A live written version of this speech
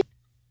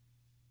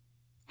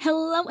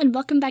Hello and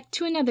welcome back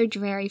to another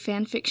Dreary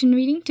fanfiction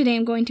reading. Today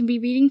I'm going to be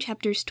reading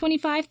chapters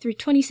 25 through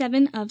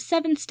 27 of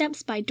 7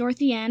 Steps by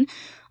Dorothy Ann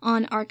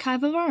on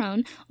Archive of Our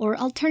Own, or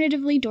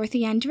alternatively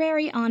Dorothy Ann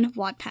Dreary on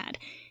Wattpad.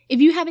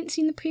 If you haven't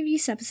seen the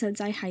previous episodes,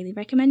 I highly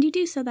recommend you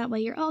do so, that way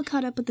you're all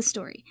caught up with the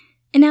story.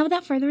 And now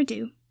without further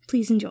ado,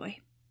 please enjoy.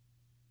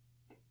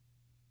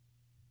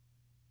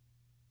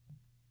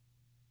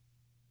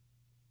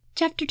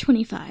 Chapter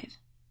 25.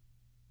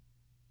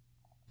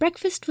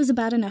 Breakfast was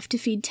about enough to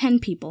feed 10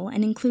 people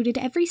and included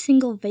every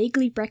single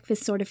vaguely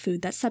breakfast sort of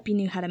food that Suppy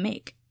knew how to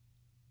make.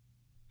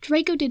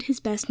 Draco did his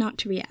best not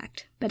to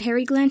react, but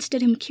Harry glanced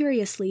at him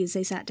curiously as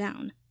they sat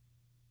down.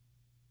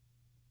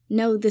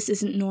 "No, this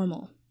isn't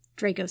normal,"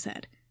 Draco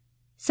said.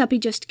 "Suppy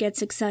just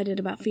gets excited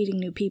about feeding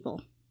new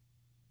people."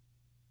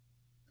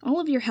 "All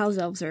of your house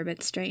elves are a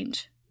bit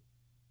strange."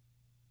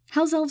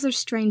 "House elves are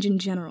strange in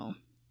general,"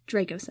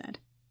 Draco said.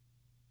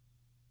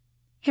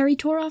 Harry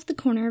tore off the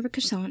corner of a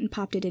croissant and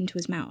popped it into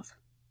his mouth.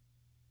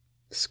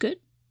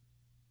 "Scoot?"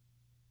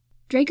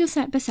 Draco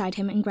sat beside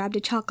him and grabbed a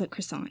chocolate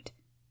croissant.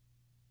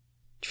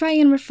 "Try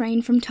and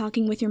refrain from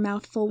talking with your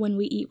mouth full when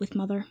we eat with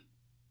Mother."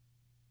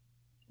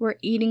 "We're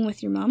eating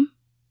with your mum?"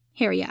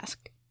 Harry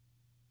asked.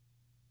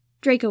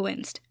 Draco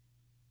winced.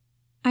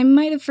 "I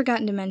might have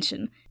forgotten to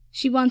mention,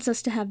 she wants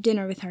us to have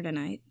dinner with her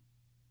tonight."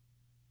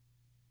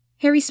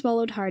 Harry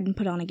swallowed hard and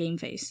put on a game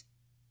face.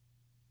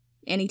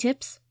 "Any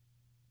tips?"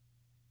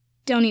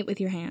 "Don't eat with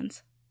your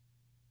hands."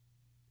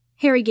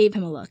 Harry gave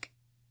him a look.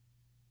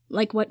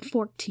 "Like what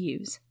fork to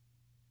use?"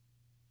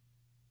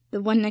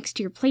 "The one next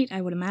to your plate, I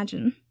would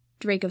imagine,"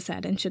 Draco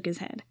said and shook his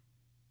head.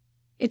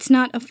 "It's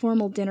not a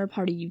formal dinner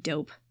party, you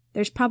dope.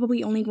 There's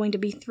probably only going to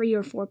be 3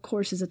 or 4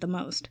 courses at the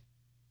most."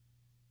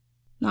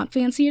 "Not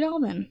fancy at all,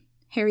 then,"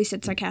 Harry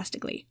said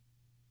sarcastically.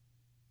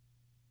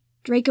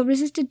 Draco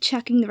resisted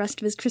chucking the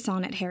rest of his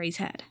croissant at Harry's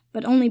head,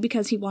 but only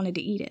because he wanted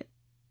to eat it.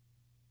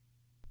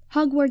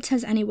 Hogwarts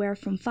has anywhere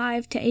from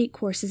 5 to 8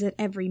 courses at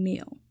every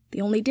meal.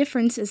 The only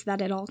difference is that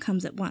it all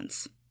comes at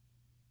once.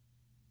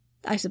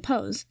 "I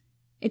suppose.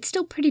 It's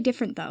still pretty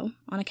different, though,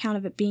 on account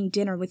of it being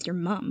dinner with your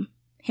mum,"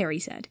 Harry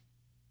said.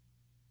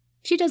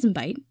 "She doesn't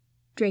bite,"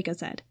 Draco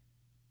said.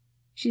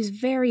 "She's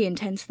very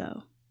intense,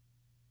 though."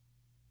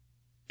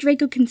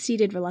 Draco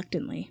conceded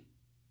reluctantly.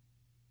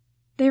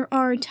 "There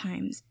are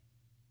times."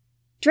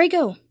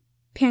 "Draco!"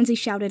 Pansy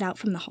shouted out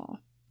from the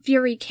hall.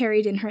 Fury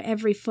carried in her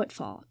every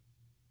footfall.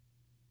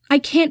 "I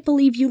can't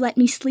believe you let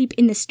me sleep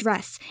in this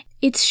dress.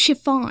 It's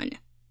chiffon."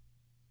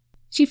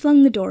 She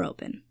flung the door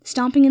open,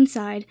 stomping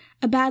inside,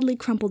 a badly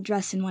crumpled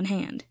dress in one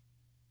hand.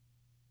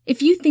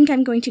 "If you think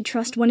I'm going to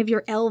trust one of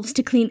your elves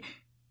to clean—"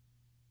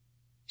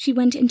 She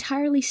went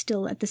entirely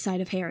still at the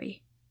sight of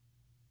Harry.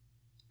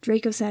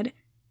 Draco said,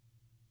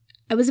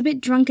 "I was a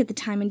bit drunk at the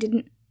time and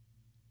didn't—"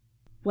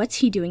 "What's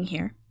he doing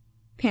here?"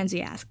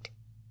 Pansy asked.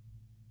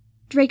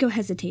 Draco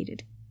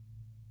hesitated.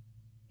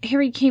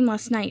 "Harry came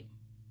last night."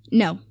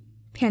 "No."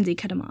 Pansy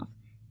cut him off.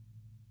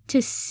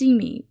 "To see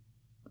me.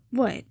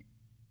 What?"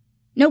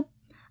 "Nope,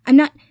 I'm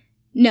not—"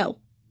 No.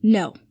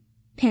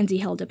 Pansy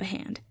held up a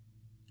hand.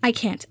 "I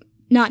can't.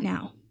 Not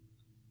now."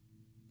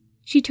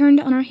 She turned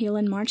on her heel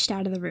and marched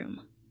out of the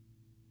room.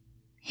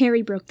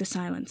 Harry broke the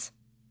silence.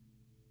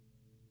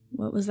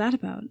 "What was that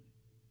about?"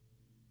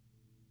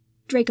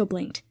 Draco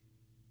blinked.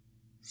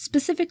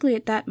 "Specifically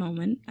at that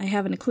moment, I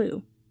haven't a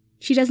clue.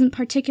 She doesn't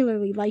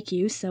particularly like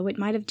you, so it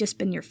might have just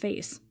been your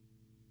face."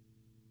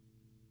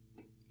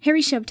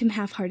 Harry shoved him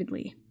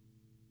half-heartedly.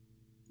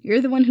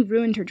 "You're the one who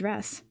ruined her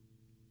dress."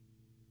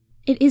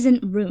 "It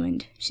isn't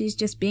ruined. She's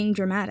just being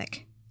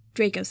dramatic,"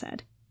 Draco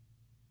said.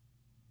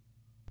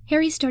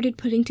 Harry started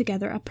putting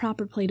together a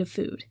proper plate of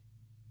food.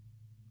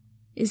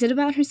 "Is it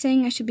about her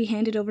saying I should be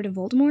handed over to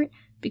Voldemort?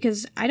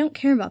 Because I don't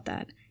care about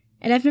that,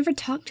 and I've never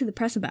talked to the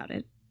press about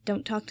it.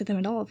 Don't talk to them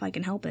at all if I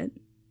can help it."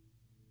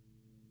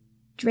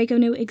 Draco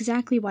knew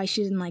exactly why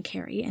she didn't like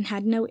Harry and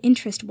had no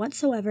interest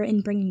whatsoever in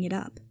bringing it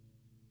up.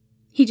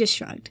 He just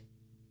shrugged.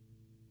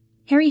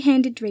 Harry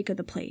handed Draco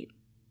the plate.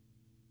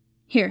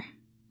 "Here,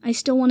 I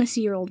still want to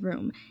see your old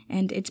room,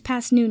 and it's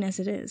past noon as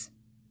it is."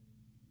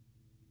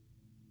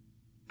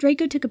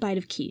 Draco took a bite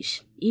of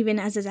quiche, even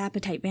as his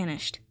appetite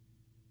vanished.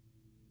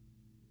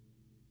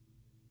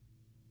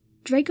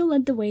 Draco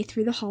led the way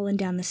through the hall and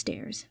down the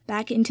stairs,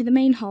 back into the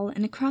main hall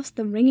and across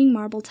the ringing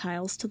marble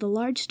tiles to the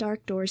large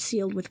dark doors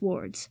sealed with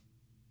wards.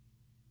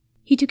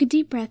 He took a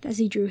deep breath as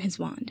he drew his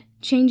wand,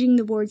 changing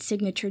the ward's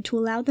signature to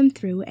allow them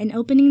through and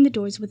opening the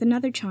doors with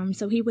another charm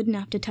so he wouldn't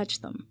have to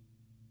touch them.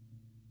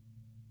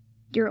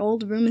 "Your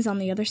old room is on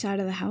the other side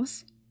of the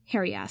house?"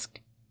 Harry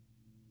asked.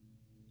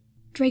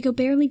 Draco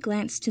barely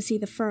glanced to see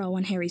the furrow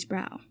on Harry's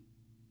brow.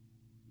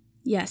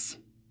 "Yes."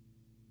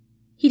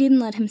 He didn't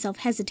let himself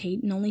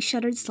hesitate and only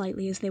shuddered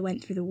slightly as they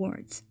went through the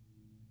wards.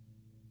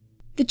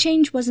 The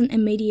change wasn't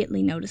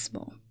immediately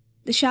noticeable.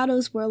 The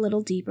shadows were a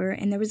little deeper,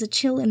 and there was a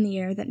chill in the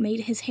air that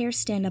made his hair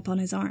stand up on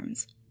his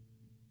arms.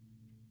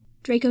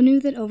 Draco knew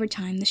that over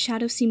time the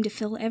shadow seemed to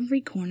fill every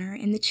corner,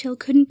 and the chill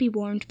couldn't be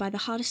warmed by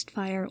the hottest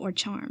fire or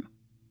charm.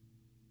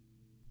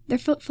 Their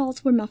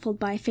footfalls were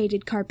muffled by a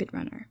faded carpet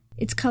runner,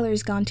 its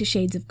colors gone to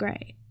shades of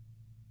gray.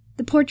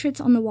 The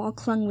portraits on the wall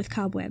clung with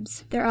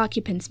cobwebs, their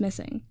occupants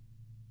missing.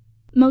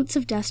 Motes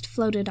of dust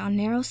floated on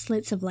narrow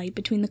slits of light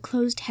between the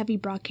closed heavy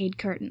brocade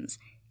curtains,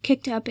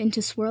 kicked up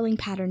into swirling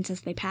patterns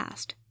as they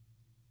passed.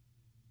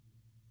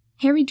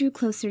 Harry drew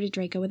closer to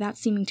Draco without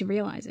seeming to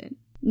realize it,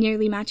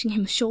 nearly matching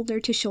him shoulder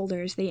to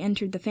shoulder as they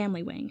entered the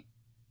family wing.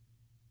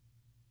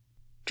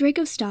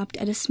 Draco stopped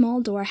at a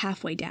small door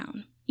halfway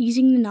down,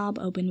 easing the knob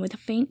open with a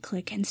faint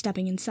click and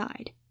stepping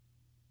inside.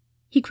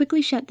 He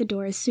quickly shut the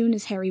door as soon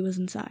as Harry was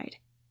inside.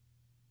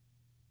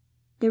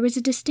 There was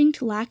a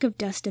distinct lack of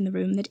dust in the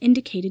room that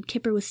indicated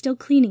Kipper was still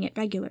cleaning it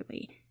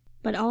regularly,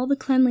 but all the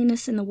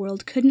cleanliness in the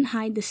world couldn't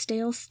hide the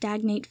stale,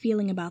 stagnate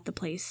feeling about the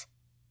place.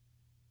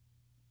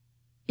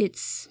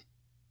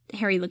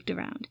 Harry looked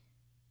around.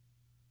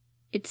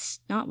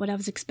 It's not what I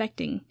was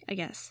expecting, I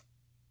guess.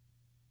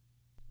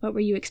 What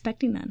were you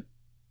expecting then?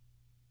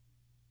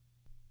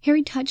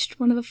 Harry touched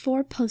one of the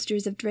 4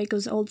 posters of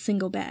Draco's old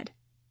single bed.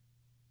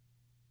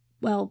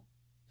 Well,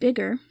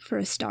 bigger, for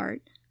a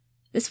start.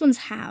 This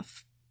one's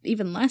half,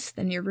 even less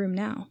than your room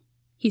now,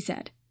 he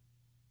said.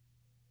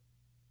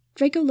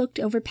 Draco looked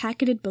over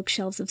packeted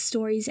bookshelves of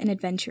stories and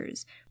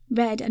adventures,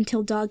 read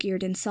until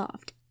dog-eared and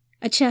soft,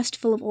 a chest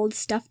full of old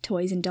stuffed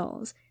toys and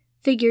dolls,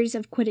 figures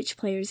of Quidditch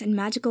players and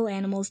magical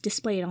animals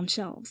displayed on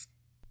shelves.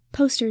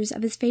 Posters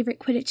of his favorite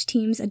Quidditch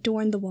teams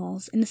adorned the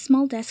walls and the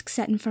small desk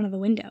set in front of the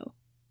window,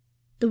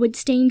 the wood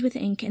stained with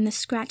ink and the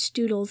scratched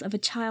doodles of a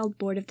child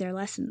bored of their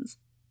lessons.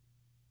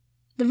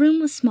 The room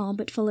was small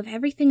but full of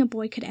everything a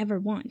boy could ever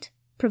want,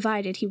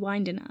 provided he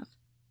whined enough.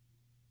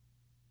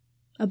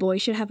 A boy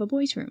should have a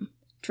boy's room,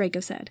 Draco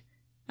said.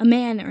 A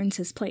man earns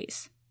his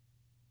place.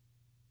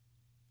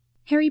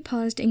 Harry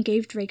paused and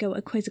gave Draco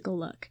a quizzical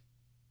look.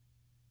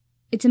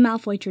 It's a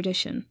Malfoy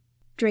tradition,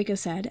 Draco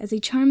said as he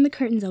charmed the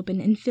curtains open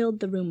and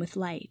filled the room with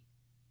light.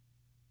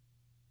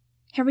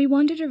 Harry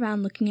wandered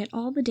around looking at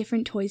all the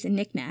different toys and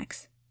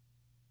knickknacks.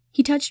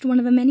 He touched one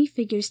of the many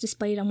figures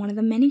displayed on one of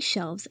the many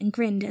shelves and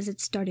grinned as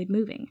it started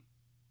moving.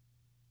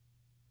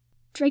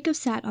 Draco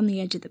sat on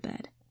the edge of the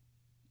bed.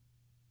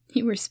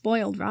 You were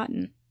spoiled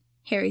rotten,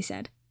 Harry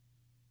said.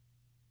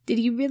 Did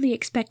you really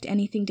expect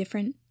anything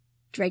different?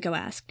 Draco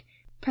asked,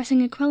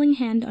 pressing a quelling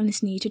hand on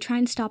his knee to try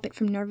and stop it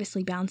from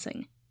nervously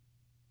bouncing.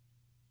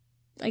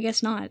 I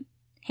guess not,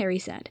 Harry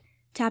said,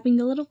 tapping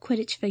the little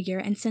Quidditch figure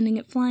and sending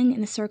it flying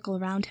in a circle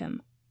around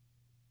him.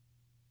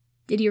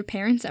 Did your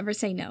parents ever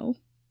say no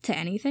to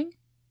anything?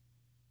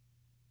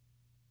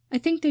 I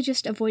think they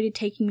just avoided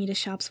taking me to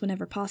shops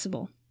whenever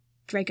possible,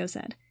 Draco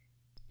said.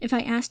 If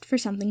I asked for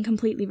something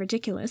completely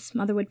ridiculous,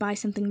 Mother would buy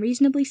something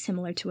reasonably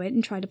similar to it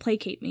and try to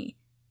placate me.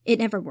 It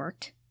never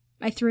worked.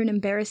 I threw an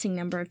embarrassing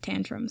number of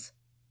tantrums.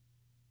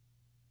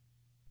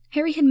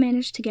 Harry had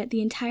managed to get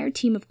the entire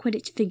team of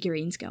Quidditch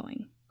figurines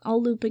going,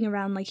 all looping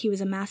around like he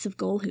was a massive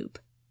goal hoop.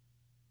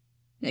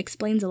 It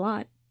explains a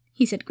lot,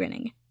 he said,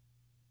 grinning,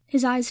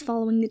 his eyes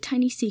following the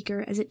tiny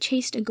seeker as it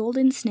chased a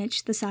golden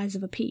snitch the size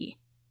of a pea.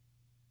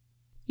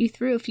 You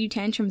threw a few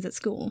tantrums at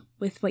school,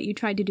 with what you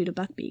tried to do to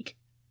Buckbeak.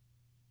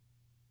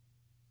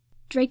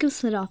 Draco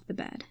slid off the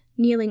bed,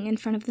 kneeling in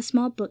front of the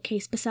small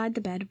bookcase beside the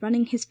bed,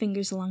 running his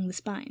fingers along the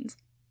spines.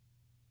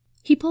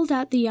 He pulled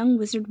out the young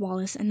wizard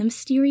Wallace and the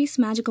mysterious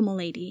magical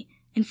Milady,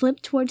 and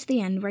flipped towards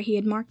the end where he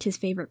had marked his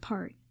favorite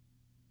part.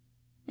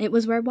 It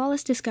was where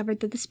Wallace discovered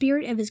that the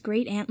spirit of his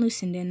great-aunt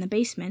Lucinda in the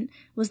basement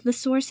was the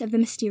source of the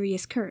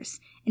mysterious curse,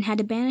 and had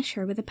to banish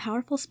her with a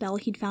powerful spell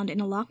he'd found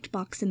in a locked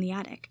box in the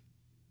attic.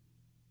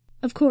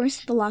 Of course,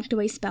 the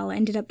locked-away spell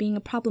ended up being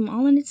a problem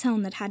all on its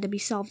own that had to be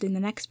solved in the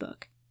next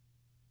book.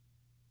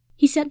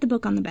 He set the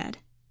book on the bed.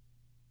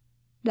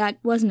 That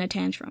wasn't a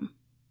tantrum.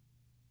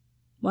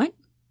 What?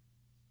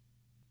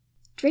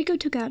 Draco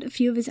took out a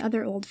few of his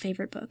other old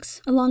favorite books,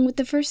 along with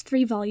the first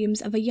 3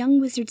 volumes of A Young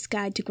Wizard's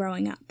Guide to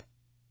Growing Up.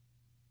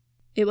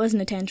 It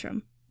wasn't a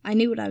tantrum. I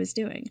knew what I was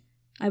doing.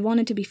 I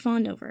wanted to be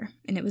fawned over,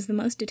 and it was the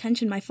most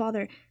attention my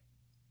father...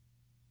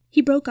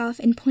 He broke off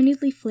and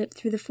pointedly flipped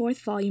through the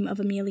 4th volume of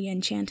Amelia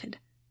Enchanted.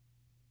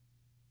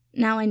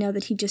 Now I know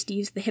that he just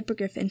used the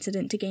Hippogriff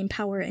incident to gain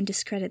power and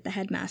discredit the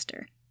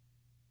headmaster.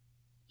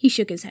 He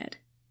shook his head.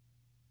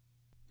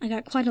 I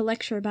got quite a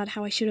lecture about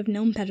how I should have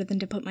known better than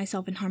to put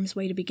myself in harm's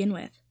way to begin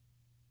with.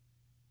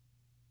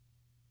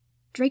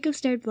 Draco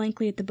stared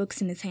blankly at the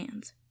books in his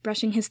hands,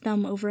 brushing his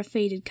thumb over a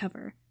faded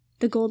cover,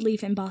 the gold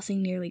leaf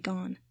embossing nearly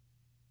gone.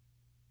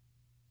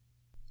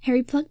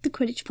 Harry plucked the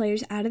Quidditch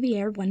players out of the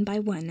air one by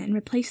one and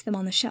replaced them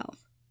on the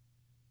shelf.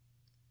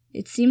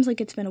 It seems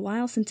like it's been a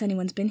while since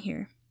anyone's been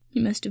here.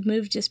 You must have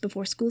moved just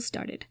before school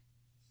started.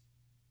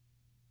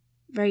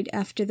 Right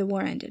after the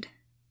war ended,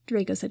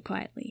 Draco said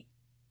quietly.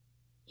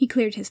 He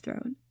cleared his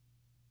throat.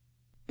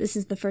 This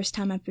is the first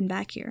time I've been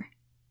back here.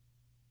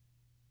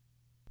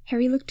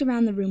 Harry looked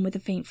around the room with a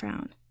faint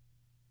frown.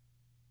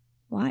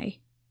 Why?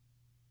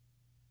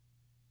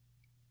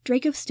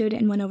 Draco stood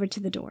and went over to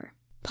the door,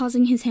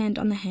 pausing his hand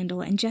on the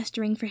handle and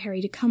gesturing for Harry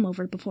to come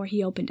over before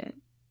he opened it.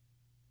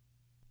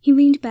 He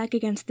leaned back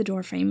against the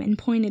doorframe and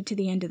pointed to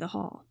the end of the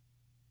hall.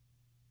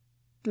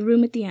 The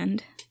room at the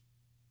end.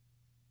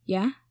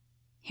 Yeah?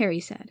 Harry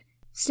said,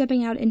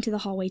 stepping out into the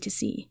hallway to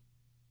see.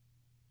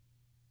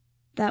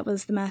 That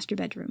was the master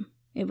bedroom.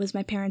 It was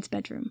my parents'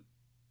 bedroom.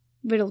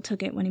 Riddle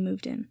took it when he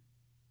moved in,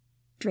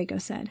 Draco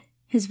said,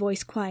 his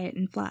voice quiet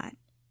and flat.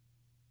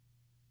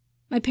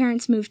 My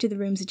parents moved to the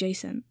rooms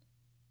adjacent.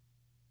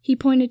 He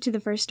pointed to the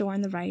first door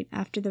on the right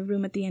after the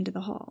room at the end of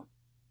the hall.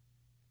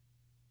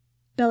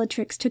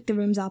 Bellatrix took the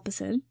rooms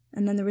opposite,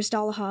 and then there was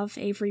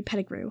Dolohov, Avery,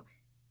 Pettigrew.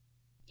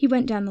 He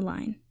went down the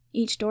line,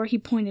 each door he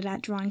pointed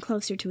at drawing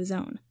closer to his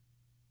own.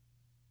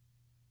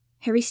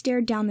 Harry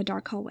stared down the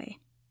dark hallway.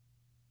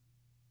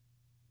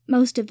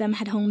 Most of them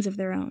had homes of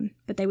their own,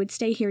 but they would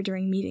stay here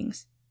during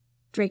meetings,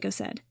 Draco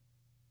said.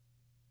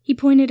 He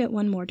pointed at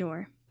one more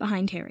door,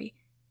 behind Harry,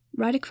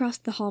 right across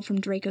the hall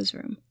from Draco's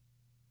room.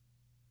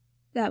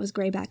 That was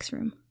Greyback's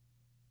room.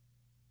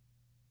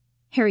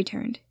 Harry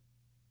turned.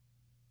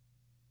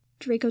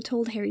 Draco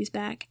told Harry's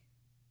back.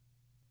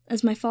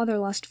 As my father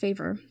lost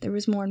favor, there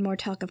was more and more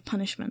talk of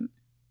punishment.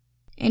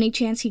 Any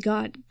chance he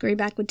got,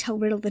 Greyback would tell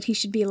Riddle that he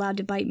should be allowed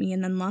to bite me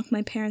and then lock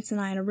my parents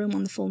and I in a room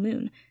on the full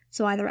moon,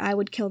 so either I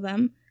would kill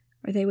them,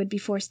 or they would be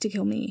forced to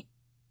kill me.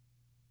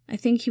 I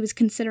think he was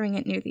considering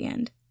it near the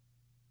end.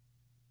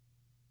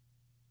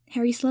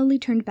 Harry slowly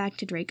turned back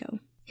to Draco,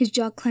 his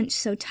jaw clenched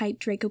so tight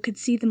Draco could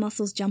see the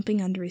muscles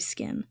jumping under his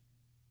skin.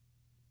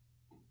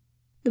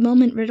 The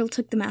moment Riddle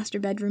took the master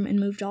bedroom and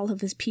moved all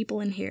of his people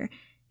in here,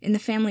 in the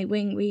family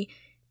wing,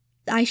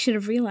 I should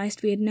have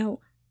realized we had no...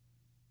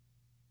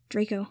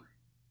 Draco,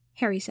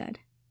 Harry said.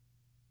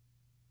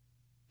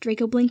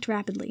 Draco blinked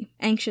rapidly,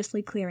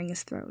 anxiously clearing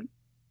his throat.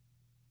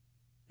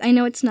 I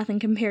know it's nothing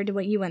compared to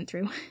what you went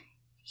through.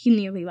 He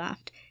nearly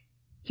laughed.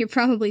 You're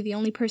probably the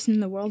only person in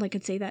the world I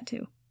could say that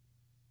to.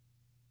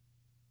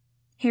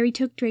 Harry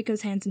took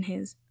Draco's hands in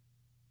his.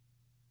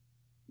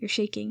 You're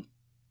shaking.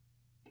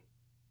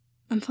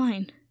 I'm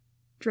fine,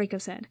 Draco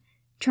said,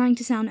 trying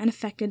to sound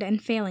unaffected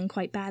and failing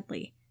quite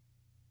badly.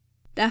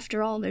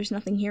 After all, there's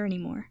nothing here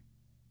anymore.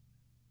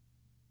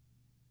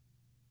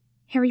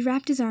 Harry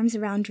wrapped his arms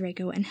around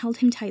Draco and held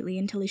him tightly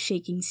until his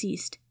shaking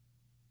ceased.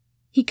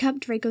 He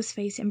cupped Draco's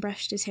face and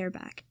brushed his hair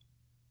back.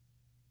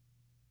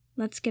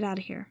 Let's get out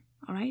of here,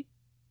 all right?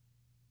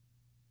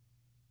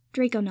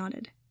 Draco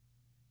nodded.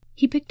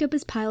 He picked up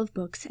his pile of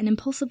books and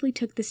impulsively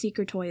took the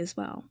secret toy as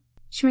well,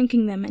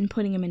 shrinking them and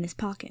putting them in his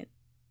pocket.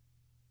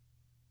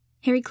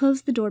 Harry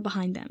closed the door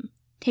behind them,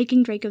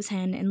 taking Draco's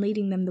hand and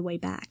leading them the way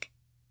back.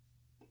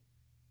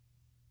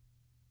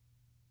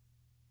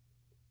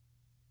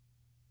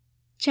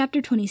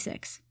 Chapter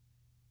 26.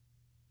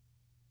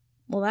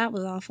 Well, that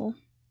was awful,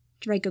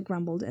 Draco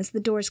grumbled as the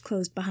doors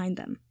closed behind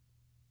them.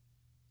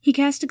 He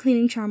cast a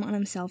cleaning charm on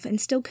himself and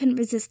still couldn't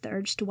resist the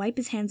urge to wipe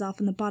his hands off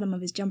on the bottom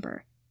of his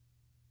jumper.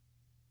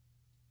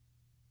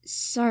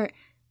 Sorry.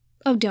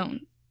 Oh,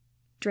 don't,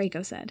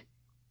 Draco said.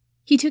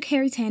 He took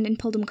Harry's hand and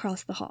pulled him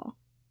across the hall.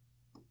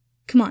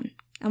 Come on,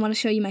 I want to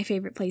show you my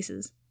favorite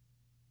places.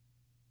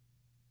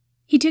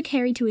 He took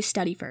Harry to his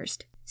study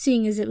first,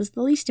 seeing as it was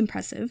the least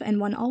impressive and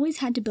one always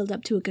had to build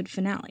up to a good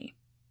finale.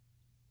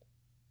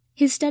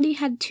 His study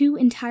had 2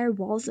 entire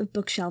walls of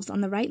bookshelves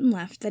on the right and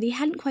left that he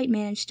hadn't quite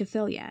managed to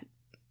fill yet.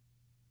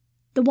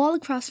 The wall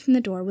across from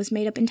the door was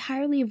made up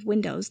entirely of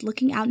windows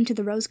looking out into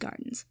the rose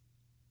gardens.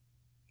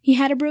 He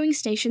had a brewing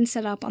station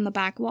set up on the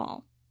back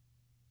wall.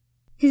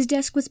 His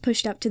desk was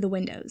pushed up to the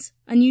windows,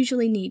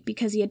 unusually neat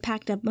because he had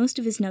packed up most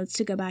of his notes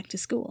to go back to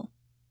school.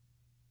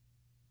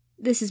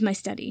 This is my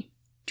study,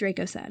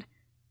 Draco said.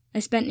 I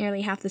spent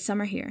nearly half the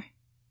summer here.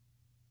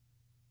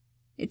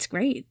 It's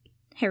great,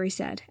 Harry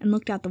said, and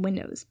looked out the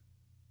windows.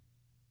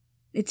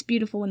 It's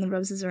beautiful when the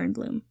roses are in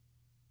bloom.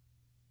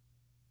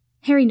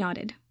 Harry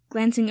nodded,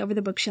 glancing over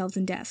the bookshelves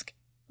and desk,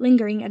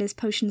 lingering at his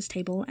potions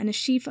table and a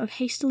sheaf of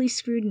hastily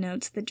screwed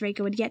notes that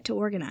Draco had yet to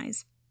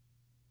organize.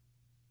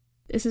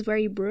 This is where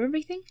you brew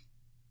everything?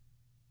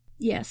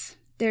 Yes,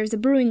 there's a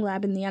brewing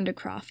lab in the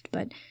Undercroft,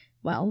 but,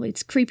 well,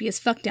 it's creepy as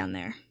fuck down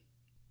there,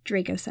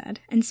 Draco said,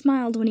 and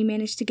smiled when he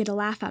managed to get a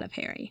laugh out of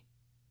Harry.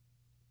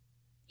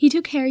 He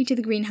took Harry to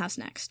the greenhouse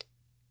next.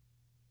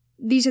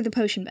 These are the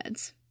potion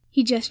beds.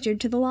 He gestured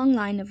to the long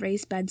line of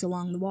raised beds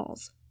along the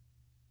walls.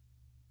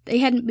 They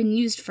hadn't been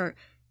used for,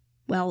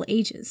 well,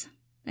 ages.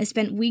 I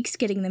spent weeks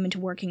getting them into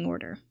working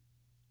order.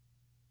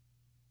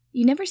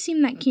 You never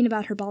seemed that keen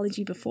about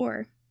herbology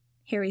before,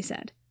 Harry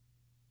said.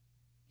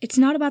 It's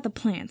not about the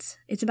plants.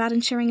 It's about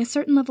ensuring a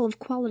certain level of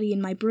quality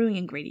in my brewing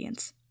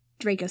ingredients,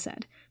 Draco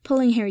said,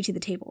 pulling Harry to the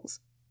tables.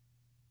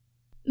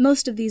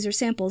 Most of these are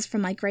samples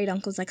from my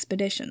great-uncle's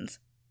expeditions.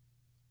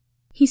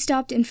 He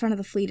stopped in front of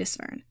the Fleetus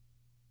fern.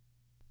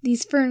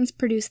 These ferns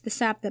produce the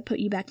sap that put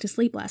you back to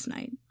sleep last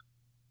night.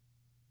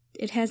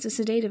 It has a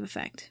sedative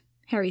effect,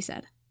 Harry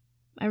said.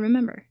 I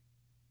remember.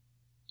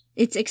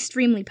 It's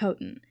extremely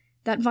potent.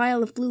 That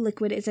vial of blue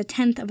liquid is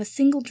 1/10 of a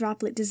single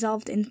droplet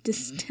dissolved in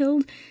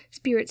distilled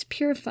spirits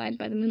purified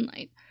by the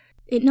moonlight.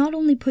 It not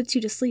only puts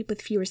you to sleep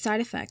with fewer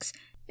side effects,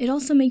 it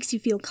also makes you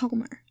feel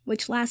calmer,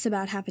 which lasts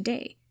about half a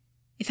day.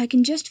 If I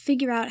can just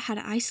figure out how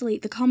to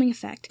isolate the calming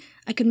effect,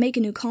 I could make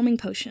a new calming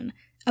potion,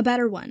 A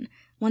better one.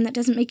 One that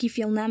doesn't make you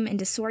feel numb and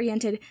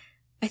disoriented.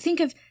 I think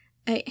of...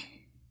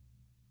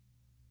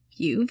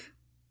 You've?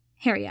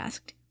 Harry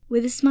asked,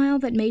 with a smile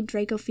that made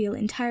Draco feel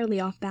entirely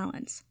off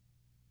balance.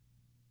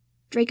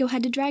 Draco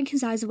had to drag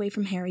his eyes away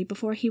from Harry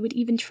before he would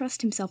even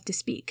trust himself to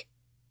speak.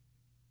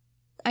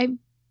 I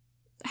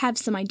have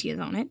some ideas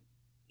on it,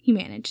 he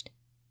managed.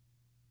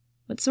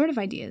 What sort of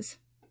ideas?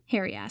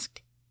 Harry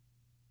asked.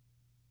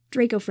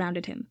 Draco frowned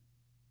at him.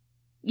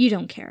 You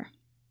don't care.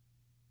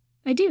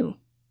 I do,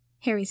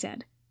 Harry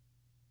said.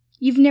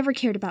 You've never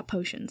cared about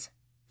potions,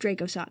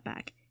 Draco shot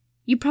back.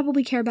 You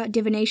probably care about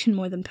divination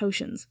more than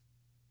potions.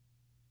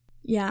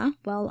 Yeah,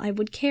 well, I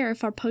would care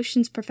if our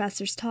potions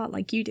professors taught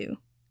like you do,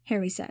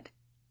 Harry said.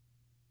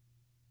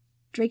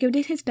 Draco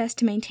did his best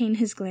to maintain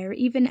his glare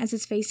even as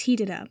his face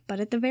heated up, but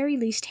at the very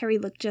least Harry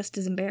looked just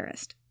as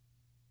embarrassed.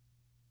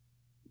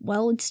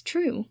 Well, it's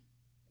true.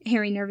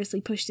 Harry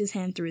nervously pushed his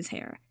hand through his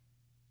hair.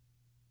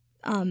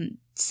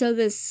 So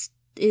this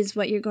is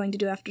what you're going to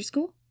do after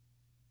school?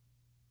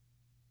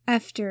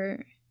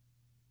 After...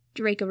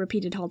 Draco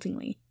repeated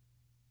haltingly.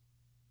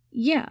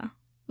 Yeah,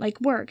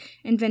 like work,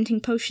 inventing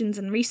potions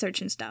and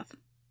research and stuff,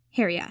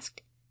 Harry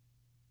asked.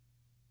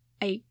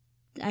 I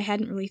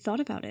hadn't really thought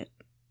about it.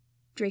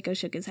 Draco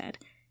shook his head.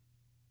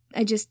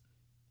 I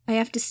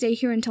have to stay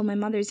here until my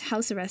mother's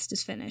house arrest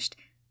is finished.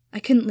 I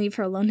couldn't leave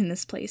her alone in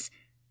this place.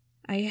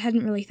 I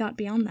hadn't really thought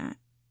beyond that.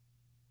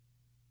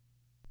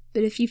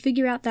 But if you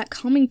figure out that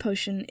calming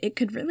potion, it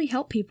could really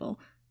help people.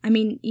 I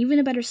mean, even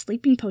a better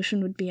sleeping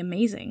potion would be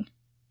amazing,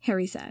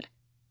 Harry said.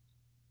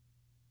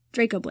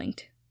 Draco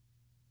blinked.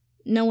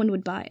 No one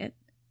would buy it.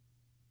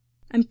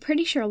 I'm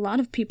pretty sure a lot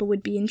of people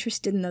would be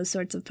interested in those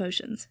sorts of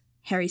potions,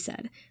 Harry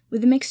said,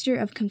 with a mixture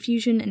of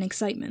confusion and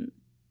excitement.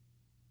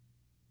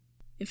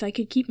 If I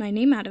could keep my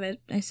name out of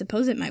it, I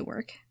suppose it might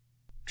work,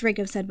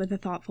 Draco said with a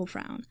thoughtful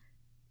frown.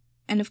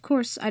 And of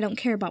course, I don't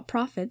care about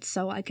profits,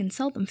 so I can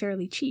sell them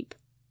fairly cheap.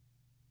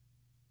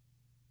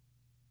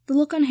 The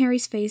look on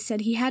Harry's face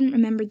said he hadn't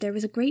remembered there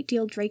was a great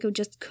deal Draco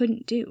just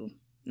couldn't do.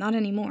 Not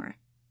anymore.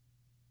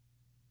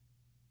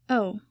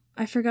 Oh,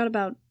 I forgot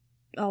about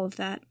all of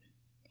that,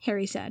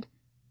 Harry said.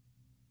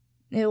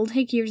 It'll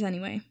take years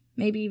anyway,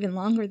 maybe even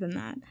longer than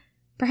that.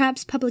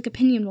 Perhaps public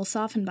opinion will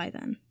soften by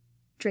then,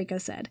 Draco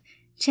said,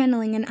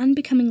 channeling an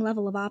unbecoming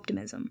level of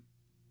optimism.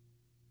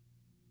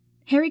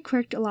 Harry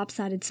quirked a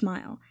lopsided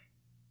smile.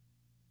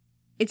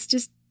 It's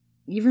just,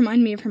 you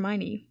remind me of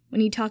Hermione,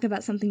 when you talk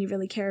about something you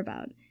really care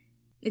about.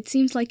 It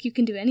seems like you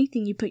can do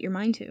anything you put your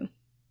mind to.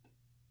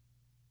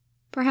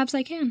 Perhaps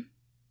I can,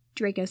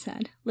 Draco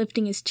said,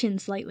 lifting his chin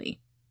slightly.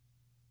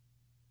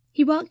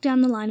 He walked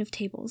down the line of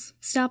tables,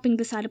 stopping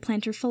beside a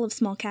planter full of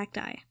small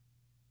cacti,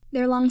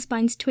 their long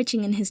spines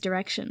twitching in his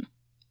direction.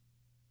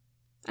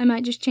 I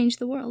might just change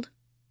the world.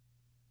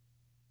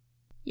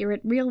 You're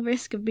at real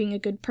risk of being a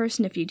good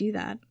person if you do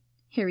that,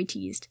 Harry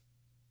teased.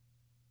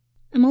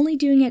 I'm only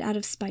doing it out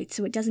of spite,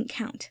 so it doesn't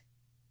count,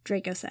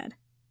 Draco said.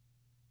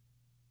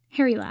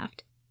 Harry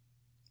laughed.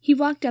 He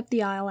walked up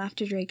the aisle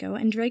after Draco,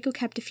 and Draco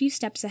kept a few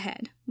steps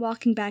ahead,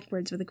 walking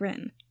backwards with a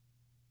grin.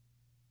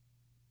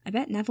 I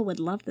bet Neville would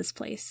love this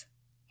place,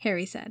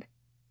 Harry said.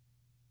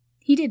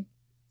 He did.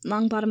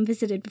 Longbottom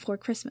visited before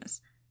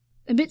Christmas.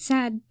 A bit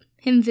sad,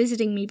 him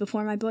visiting me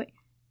before my boy...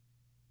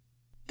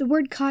 The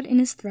word caught in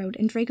his throat,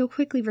 and Draco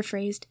quickly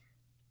rephrased,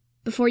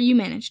 before you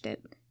managed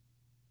it.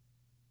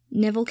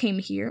 Neville came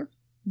here?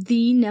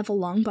 The Neville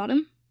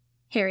Longbottom?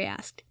 Harry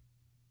asked.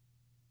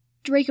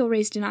 Draco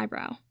raised an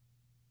eyebrow.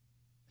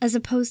 As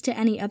opposed to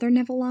any other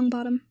Neville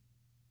Longbottom?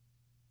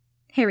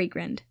 Harry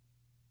grinned.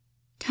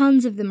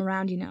 Tons of them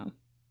around, you know.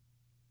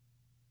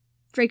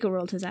 Draco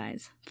rolled his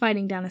eyes,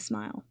 fighting down a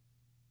smile.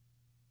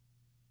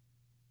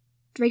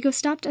 Draco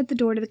stopped at the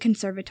door to the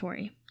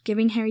conservatory,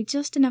 giving Harry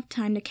just enough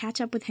time to catch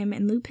up with him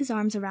and loop his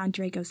arms around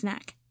Draco's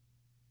neck.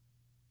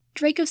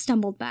 Draco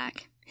stumbled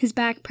back, his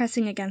back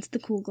pressing against the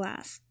cool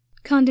glass,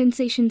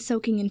 condensation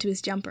soaking into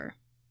his jumper.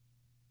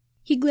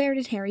 He glared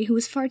at Harry, who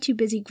was far too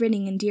busy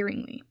grinning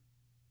endearingly.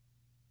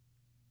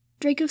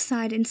 Draco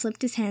sighed and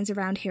slipped his hands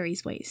around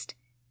Harry's waist.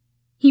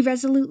 He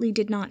resolutely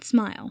did not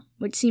smile,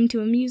 which seemed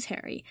to amuse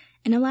Harry,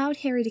 and allowed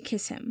Harry to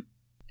kiss him.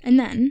 And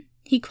then,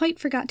 he quite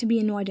forgot to be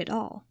annoyed at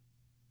all.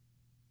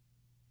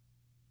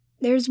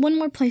 There's one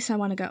more place I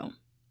want to go,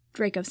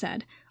 Draco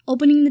said,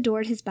 opening the door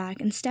at his back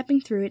and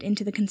stepping through it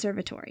into the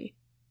conservatory.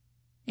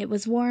 It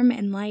was warm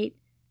and light,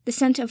 the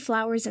scent of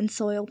flowers and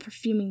soil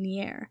perfuming the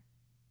air.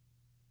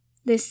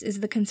 This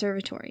is the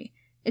conservatory.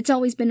 It's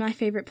always been my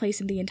favorite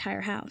place in the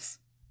entire house.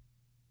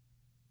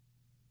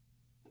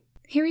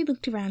 Harry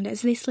looked around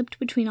as they slipped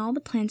between all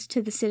the plants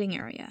to the sitting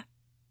area.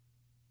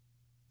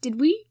 Did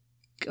we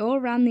go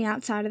around the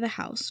outside of the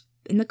house,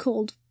 in the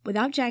cold,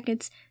 without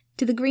jackets,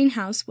 to the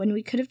greenhouse when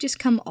we could have just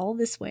come all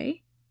this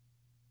way?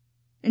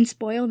 And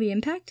spoil the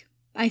impact?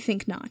 I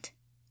think not,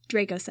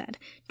 Draco said,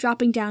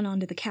 dropping down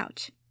onto the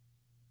couch.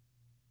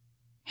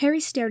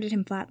 Harry stared at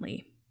him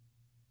flatly.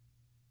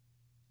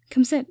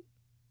 Come sit.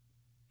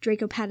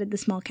 Draco patted the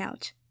small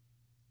couch.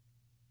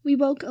 We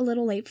woke a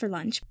little late for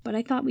lunch, but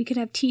I thought we could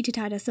have tea to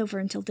tide us over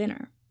until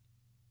dinner.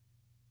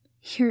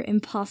 You're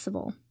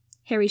impossible.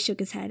 Harry shook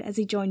his head as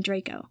he joined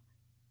Draco.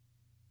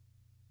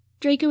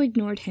 Draco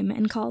ignored him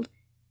and called,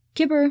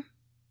 Kipper.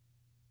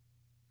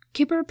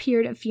 Kipper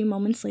appeared a few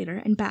moments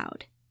later and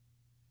bowed.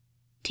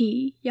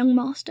 Tea, young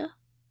master?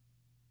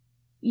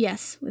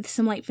 Yes, with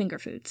some light finger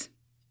foods,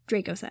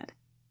 Draco said.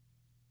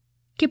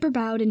 Kipper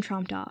bowed and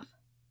tromped off.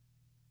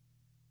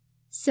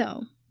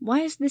 So, why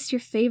is this your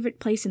favorite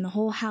place in the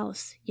whole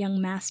house,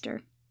 young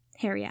master?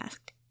 Harry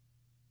asked.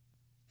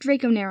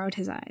 Draco narrowed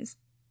his eyes.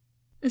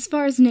 As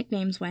far as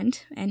nicknames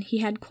went, and he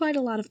had quite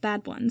a lot of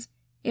bad ones,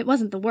 it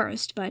wasn't the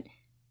worst, but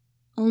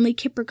only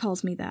Kipper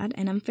calls me that,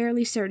 and I'm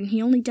fairly certain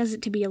he only does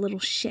it to be a little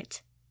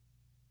shit.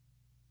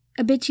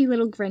 A bitchy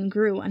little grin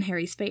grew on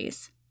Harry's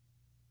face.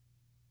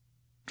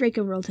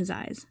 Draco rolled his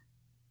eyes.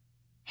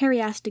 Harry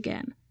asked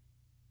again,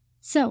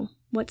 So,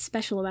 what's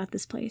special about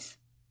this place?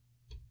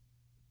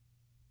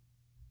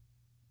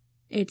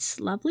 It's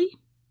lovely,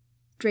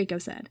 Draco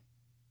said.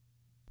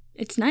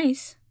 It's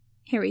nice,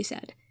 Harry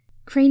said,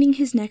 craning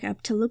his neck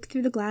up to look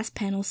through the glass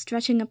panels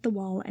stretching up the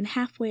wall and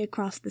halfway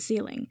across the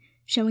ceiling,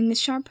 showing the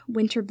sharp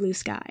winter blue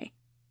sky.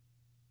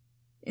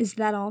 Is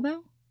that all,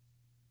 though?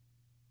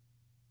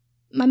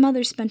 My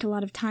mother spent a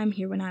lot of time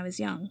here when I was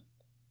young,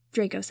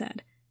 Draco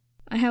said.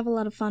 I have a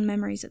lot of fond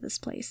memories of this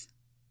place.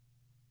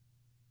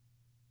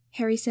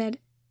 Harry said,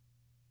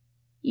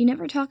 You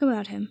never talk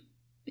about him.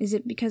 Is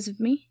it because of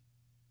me?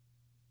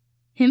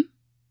 Him?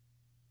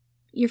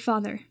 Your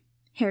father,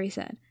 Harry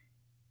said.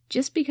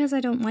 Just because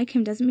I don't like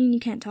him doesn't mean you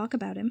can't talk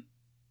about him.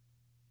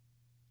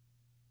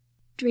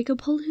 Draco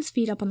pulled his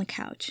feet up on the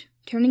couch,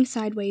 turning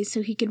sideways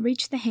so he could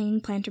reach the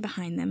hanging planter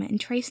behind them and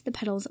trace the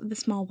petals of the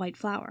small white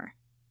flower.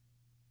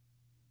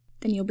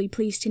 Then you'll be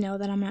pleased to know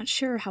that I'm not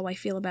sure how I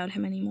feel about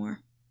him anymore.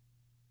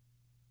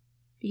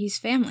 He's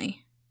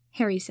family,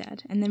 Harry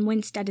said, and then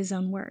winced at his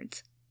own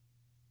words.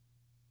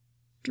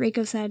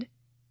 Draco said,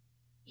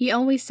 He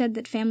always said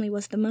that family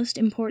was the most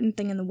important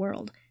thing in the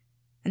world,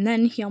 and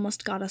then he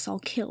almost got us all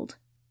killed.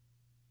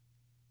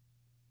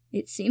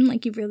 It seemed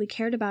like you really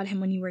cared about him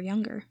when you were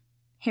younger,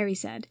 Harry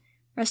said,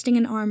 resting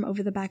an arm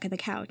over the back of the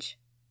couch.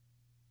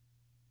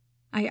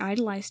 I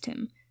idolized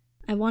him.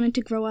 I wanted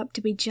to grow up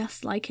to be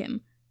just like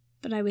him,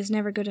 but I was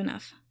never good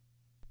enough,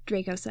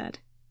 Draco said.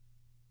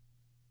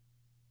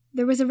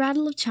 There was a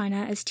rattle of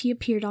china as tea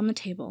appeared on the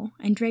table,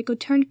 and Draco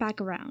turned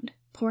back around,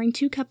 pouring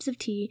 2 cups of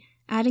tea,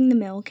 adding the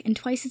milk and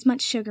twice as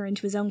much sugar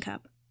into his own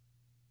cup.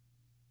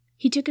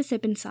 He took a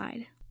sip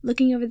inside,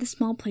 looking over the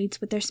small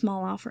plates with their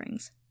small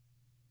offerings.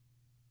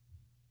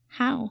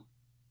 How?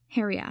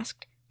 Harry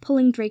asked,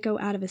 pulling Draco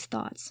out of his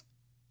thoughts.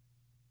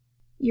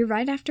 You're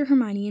right after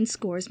Hermione in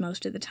scores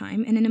most of the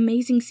time, and an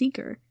amazing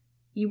seeker.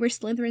 You were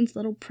Slytherin's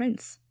little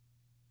prince.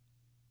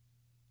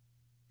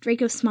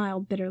 Draco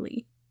smiled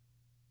bitterly.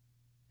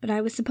 But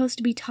I was supposed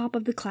to be top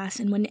of the class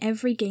and win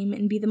every game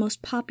and be the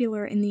most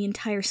popular in the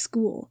entire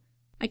school.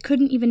 I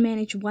couldn't even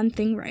manage one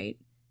thing right.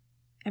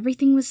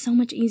 Everything was so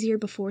much easier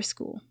before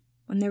school,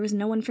 when there was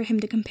no one for him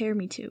to compare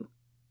me to.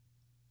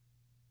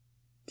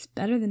 It's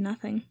better than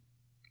nothing,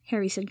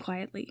 Harry said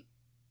quietly.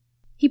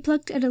 He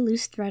plucked at a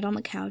loose thread on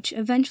the couch,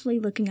 eventually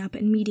looking up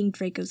and meeting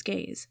Draco's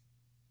gaze.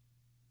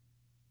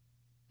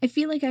 I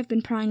feel like I've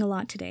been prying a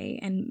lot today,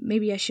 and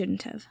maybe I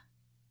shouldn't have.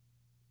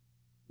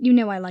 You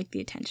know I like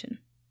the attention,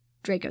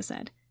 Draco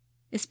said,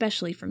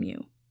 especially from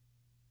you.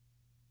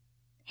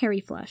 Harry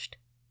flushed.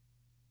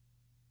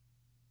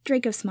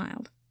 Draco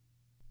smiled.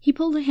 He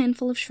pulled a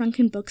handful of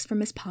shrunken books from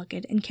his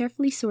pocket and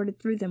carefully sorted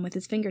through them with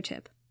his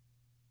fingertip.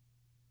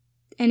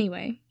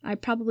 Anyway, I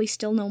probably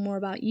still know more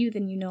about you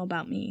than you know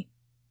about me.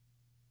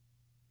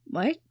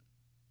 What?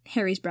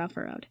 Harry's brow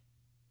furrowed.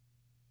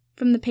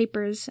 From the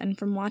papers and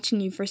from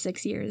watching you for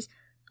 6 years,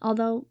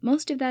 although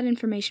most of that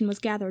information was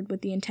gathered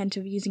with the intent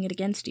of using it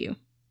against you,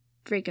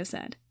 Draco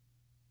said.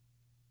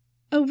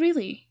 Oh,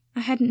 really?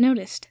 I hadn't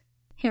noticed,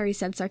 Harry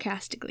said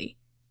sarcastically.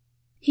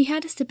 He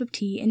had a sip of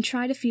tea and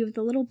tried a few of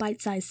the little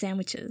bite-sized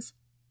sandwiches.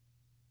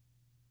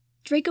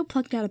 Draco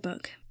plucked out a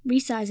book,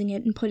 resizing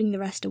it and putting the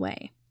rest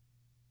away.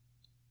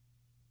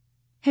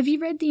 Have you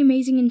read The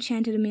Amazing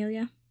Enchanted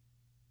Amelia?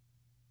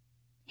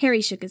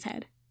 Harry shook his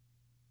head.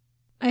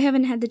 I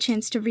haven't had the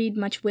chance to read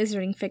much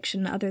wizarding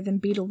fiction other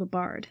than Beedle the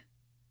Bard.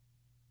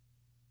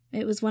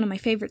 It was one of my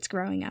favorites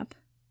growing up,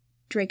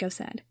 Draco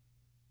said.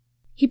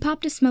 He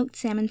popped a smoked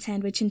salmon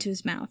sandwich into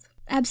his mouth,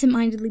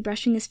 absent-mindedly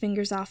brushing his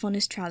fingers off on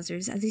his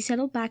trousers as he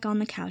settled back on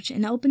the couch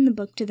and opened the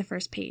book to the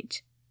first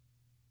page.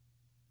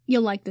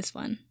 You'll like this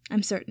one,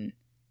 I'm certain.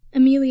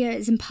 Amelia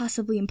is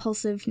impossibly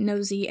impulsive,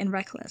 nosy, and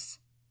reckless.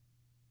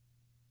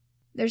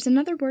 There's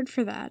another word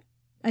for that.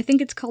 I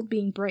think it's called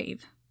being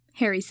brave,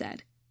 Harry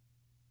said.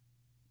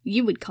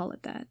 You would call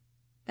it that.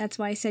 That's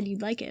why I said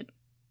you'd like it.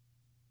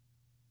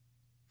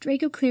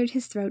 Draco cleared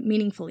his throat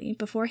meaningfully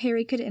before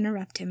Harry could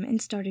interrupt him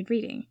and started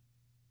reading.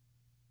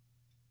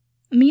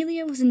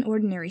 Amelia was an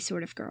ordinary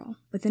sort of girl,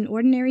 with an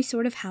ordinary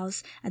sort of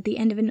house at the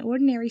end of an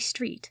ordinary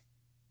street.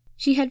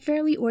 She had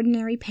fairly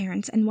ordinary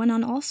parents and went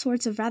on all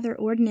sorts of rather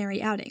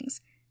ordinary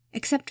outings,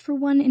 except for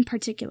one in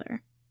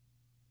particular.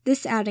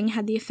 This outing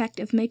had the effect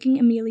of making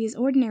Amelia's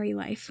ordinary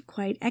life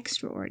quite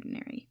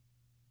extraordinary.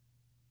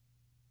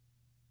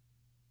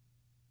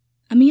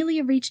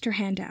 Amelia reached her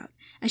hand out,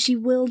 as she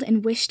willed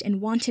and wished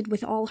and wanted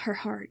with all her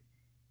heart.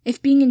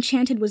 If being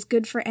enchanted was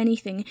good for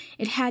anything,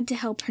 it had to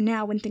help her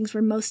now when things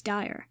were most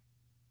dire.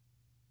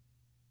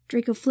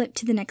 Draco flipped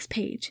to the next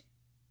page.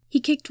 He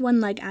kicked one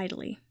leg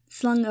idly,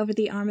 slung over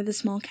the arm of the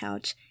small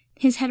couch,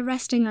 his head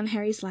resting on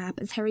Harry's lap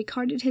as Harry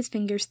carted his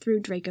fingers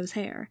through Draco's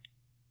hair.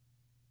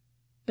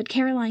 But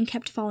Caroline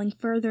kept falling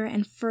further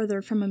and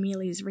further from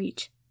Amelia's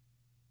reach.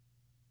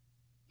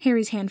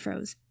 Harry's hand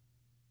froze,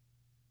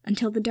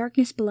 until the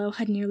darkness below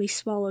had nearly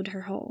swallowed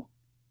her whole.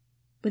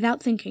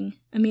 Without thinking,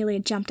 Amelia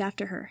jumped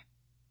after her.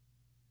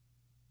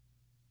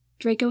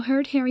 Draco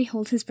heard Harry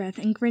hold his breath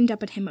and grinned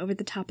up at him over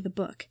the top of the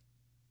book.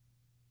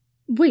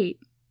 "Wait,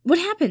 what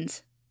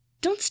happens?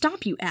 Don't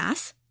stop, you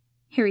ass,"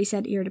 Harry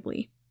said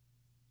irritably.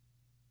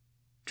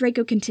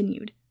 Draco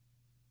continued.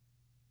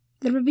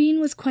 The ravine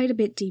was quite a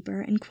bit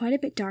deeper and quite a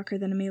bit darker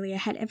than Amelia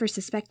had ever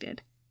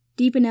suspected,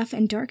 deep enough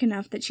and dark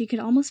enough that she could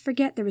almost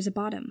forget there was a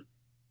bottom.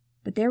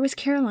 But there was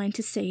Caroline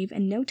to save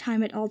and no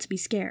time at all to be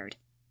scared.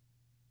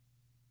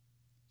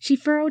 She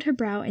furrowed her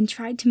brow and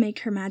tried to make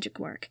her magic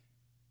work.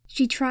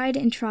 She tried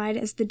and tried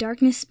as the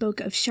darkness spoke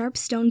of sharp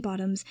stone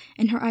bottoms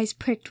and her eyes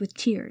pricked with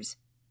tears.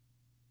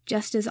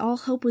 Just as all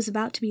hope was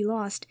about to be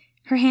lost,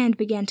 her hand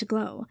began to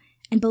glow,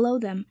 and below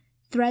them,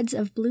 threads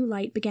of blue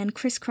light began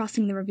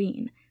crisscrossing the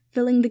ravine,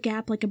 filling the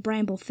gap like a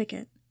bramble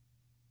thicket.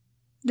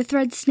 The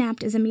threads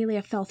snapped as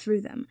Amelia fell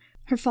through them,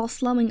 her fall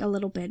slowing a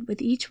little bit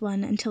with each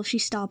one until she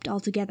stopped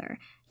altogether,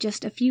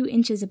 just a few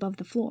inches above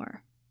the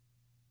floor.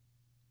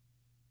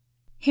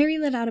 Harry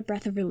let out a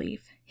breath of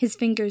relief, his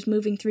fingers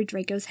moving through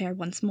Draco's hair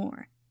once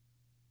more.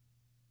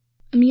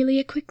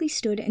 Amelia quickly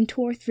stood and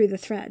tore through the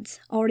threads,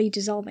 already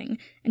dissolving,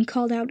 and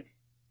called out,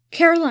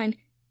 "Caroline!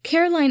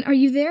 Caroline, are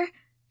you there?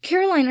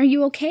 Caroline, are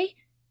you okay?"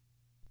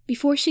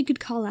 Before she could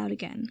call out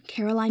again,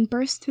 Caroline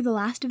burst through the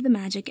last of the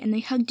magic and they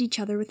hugged each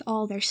other with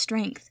all their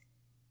strength.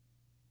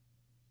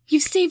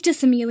 "You've saved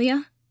us,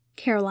 Amelia,"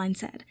 Caroline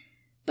said.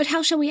 "But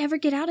how shall we ever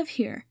get out of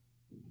here?"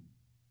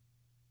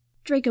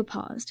 Draco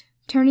paused,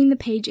 turning the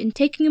page and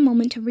taking a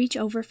moment to reach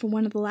over for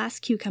one of the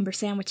last cucumber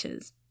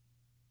sandwiches.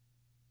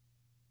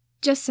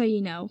 "Just so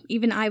you know,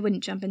 even I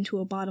wouldn't jump into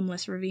a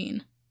bottomless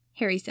ravine,"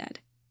 Harry said.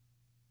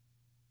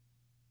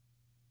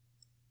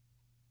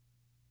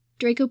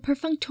 Draco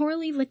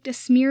perfunctorily licked a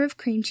smear of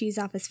cream cheese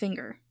off his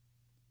finger.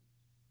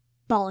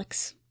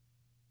 "Bollocks.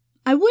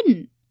 I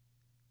wouldn't.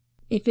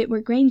 If it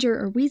were Granger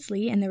or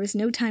Weasley and there was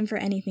no time for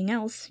anything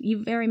else,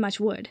 you very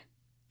much would,"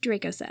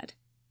 Draco said.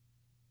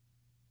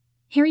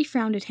 Harry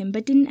frowned at him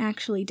but didn't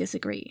actually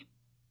disagree.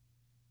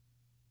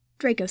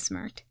 Draco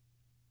smirked.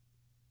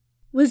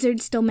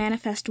 Wizards still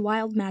manifest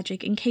wild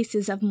magic in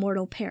cases of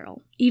mortal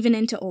peril, even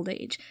into old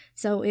age,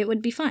 so it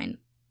would be fine.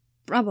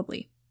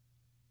 Probably.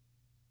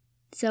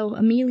 "So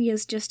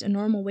Amelia's just a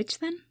normal witch,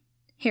 then?"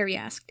 Harry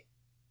asked.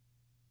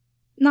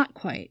 "Not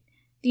quite.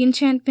 The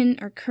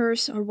enchantment or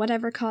curse or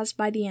whatever caused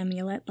by the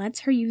amulet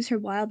lets her use her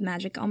wild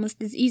magic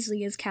almost as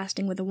easily as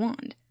casting with a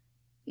wand.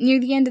 Near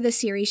the end of the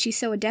series, she's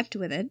so adept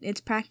with it, it's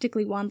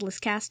practically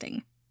wandless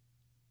casting."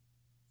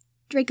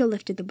 Draco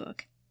lifted the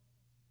book.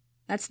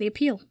 "That's the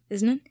appeal,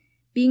 isn't it?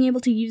 Being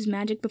able to use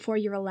magic before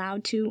you're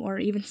allowed to, or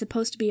even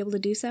supposed to be able to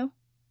do so?"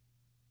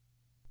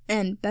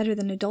 "And better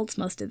than adults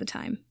most of the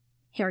time,"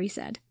 Harry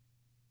said.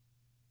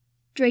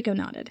 Draco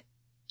nodded.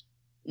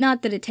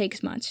 "Not that it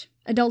takes much.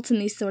 Adults in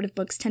these sort of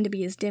books tend to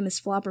be as dim as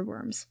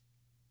flopperworms."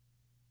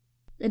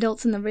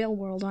 "Adults in the real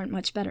world aren't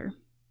much better,"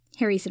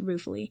 Harry said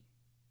ruefully.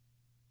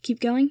 "Keep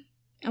going?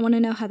 I want to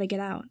know how they get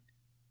out."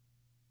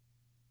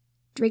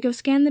 Draco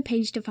scanned the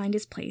page to find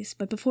his place,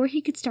 but before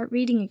he could start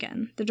reading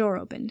again, the door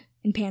opened,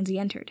 and Pansy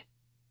entered.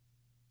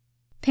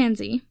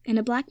 Pansy, in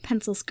a black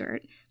pencil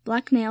skirt,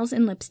 black nails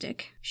and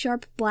lipstick,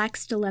 sharp black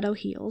stiletto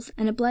heels,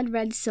 and a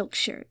blood-red silk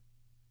shirt.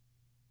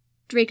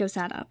 Draco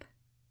sat up.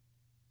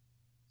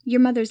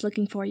 "Your mother's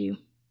looking for you,"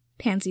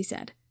 Pansy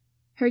said.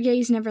 Her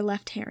gaze never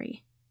left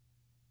Harry.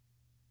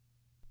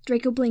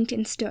 Draco blinked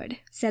and stood,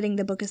 setting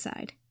the book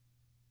aside.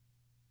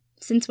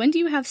 "Since when do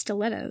you have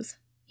stilettos?"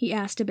 he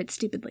asked a bit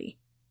stupidly.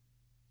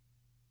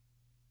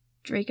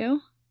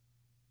 "Draco?"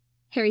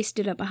 Harry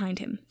stood up behind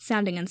him,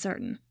 sounding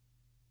uncertain.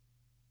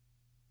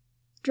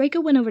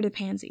 Draco went over to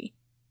Pansy.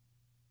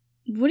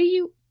 "What are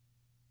you—"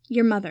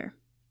 "Your mother,"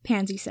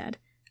 Pansy said,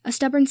 a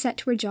stubborn set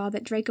to her jaw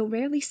that Draco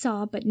rarely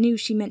saw but knew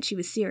she meant she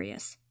was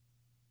serious.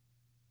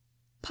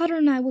 "Potter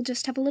and I will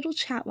just have a little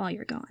chat while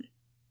you're gone."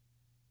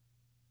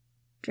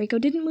 Draco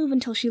didn't move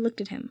until she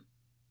looked at him.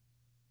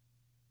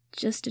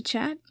 "Just a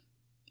chat?"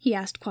 he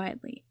asked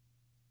quietly.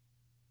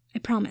 "I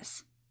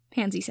promise,"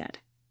 Pansy said.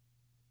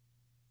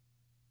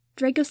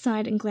 Draco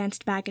sighed and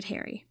glanced back at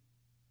Harry.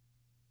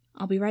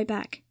 "I'll be right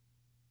back."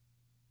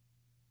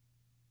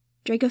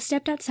 Draco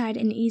stepped outside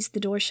and eased the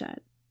door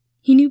shut.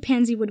 He knew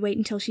Pansy would wait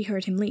until she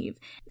heard him leave,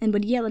 and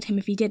would yell at him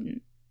if he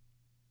didn't,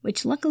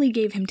 which luckily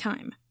gave him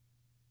time.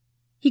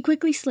 He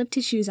quickly slipped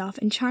his shoes off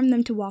and charmed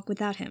them to walk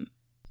without him,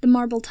 the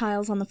marble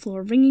tiles on the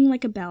floor ringing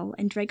like a bell,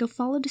 and Draco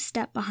followed a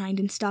step behind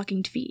in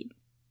stockinged feet.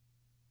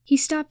 He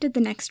stopped at the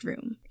next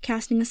room,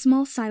 casting a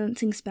small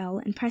silencing spell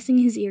and pressing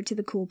his ear to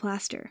the cool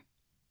plaster.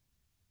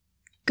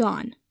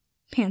 "Gone,"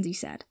 Pansy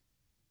said.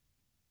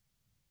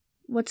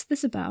 "What's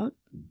this about?"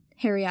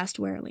 Harry asked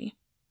warily.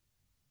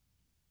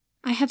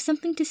 "I have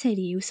something to say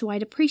to you, so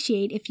I'd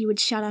appreciate if you would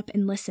shut up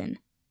and listen,"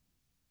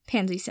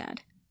 Pansy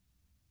said.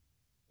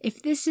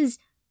 "If this is...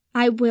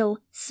 I will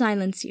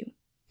silence you,"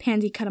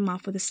 Pansy cut him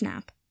off with a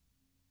snap.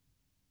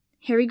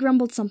 Harry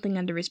grumbled something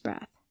under his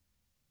breath.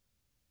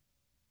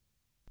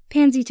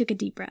 Pansy took a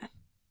deep breath.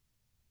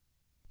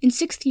 "In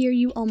 6th year,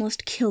 you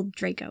almost killed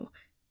Draco."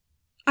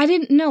 "I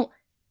didn't know."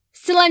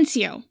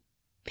 "Silencio!"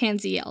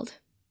 Pansy yelled.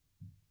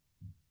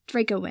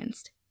 Draco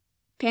winced.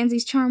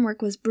 Pansy's charm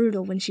work was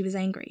brutal when she was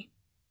angry.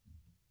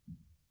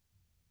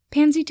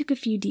 Pansy took a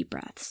few deep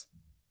breaths.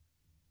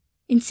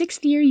 "In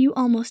 6th year, you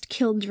almost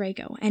killed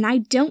Draco, and I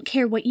don't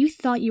care what you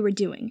thought you were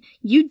doing.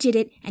 You did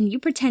it, and you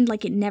pretend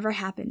like it never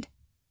happened."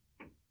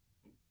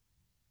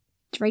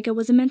 Draco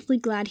was immensely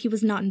glad he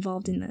was not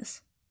involved in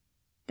this.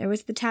 There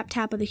was the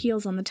tap-tap of the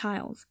heels on the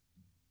tiles.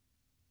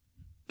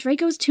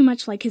 Draco's too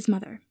much like his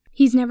mother.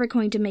 He's never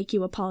going to make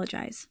you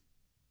apologize.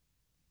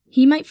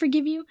 He might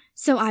forgive you,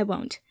 so I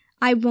won't.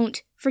 I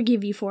won't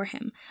forgive you for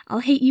him. I'll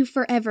hate you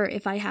forever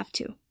if I have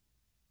to.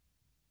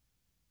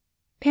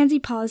 Pansy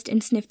paused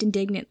and sniffed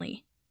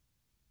indignantly.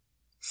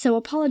 "So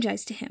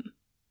apologize to him.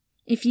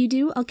 If you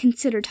do, I'll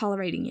consider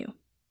tolerating you."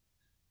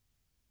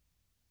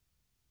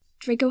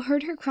 Draco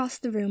heard her cross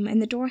the room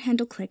and the door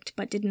handle clicked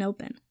but didn't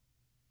open.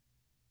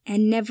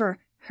 "And never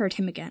hurt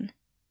him again,"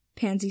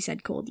 Pansy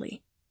said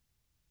coldly.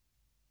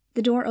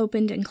 The door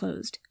opened and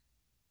closed.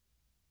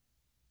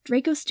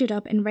 Draco stood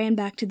up and ran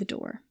back to the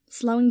door,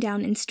 slowing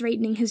down and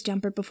straightening his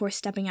jumper before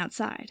stepping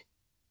outside.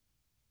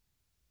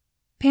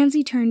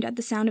 Pansy turned at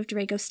the sound of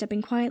Draco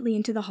stepping quietly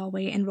into the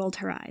hallway and rolled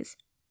her eyes.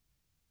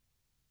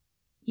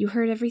 "You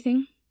heard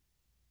everything?"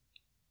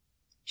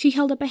 She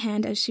held up a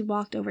hand as she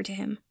walked over to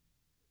him.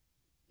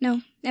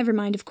 "No, never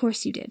mind, of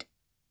course you did."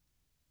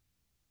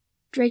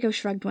 Draco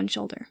shrugged one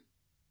shoulder.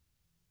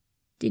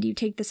 "Did you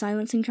take the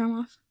silencing charm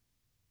off?"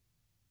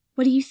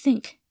 "What do you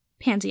think?"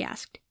 Pansy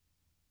asked.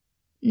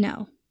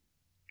 "No."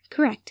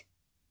 "Correct."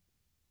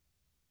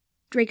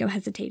 Draco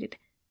hesitated.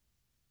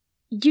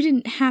 "You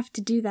didn't have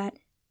to do that."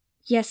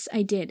 "Yes,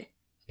 I did,"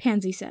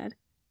 Pansy said.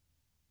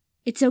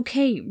 "It's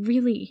okay,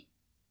 really,"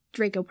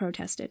 Draco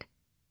protested.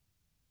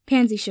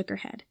 Pansy shook her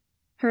head,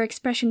 her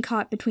expression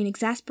caught between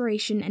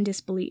exasperation and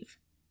disbelief.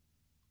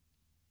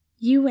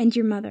 "You and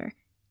your mother,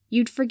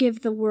 you'd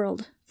forgive the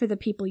world for the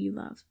people you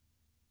love."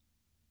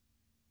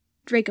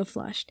 Draco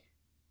flushed.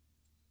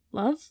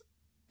 "Love?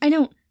 I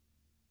don't..."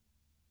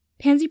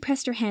 Pansy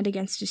pressed her hand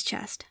against his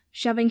chest,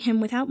 shoving him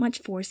without much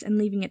force and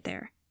leaving it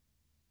there.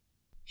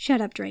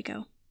 "Shut up,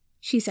 Draco,"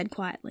 she said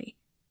quietly.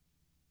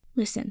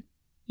 "Listen,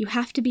 you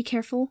have to be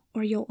careful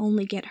or you'll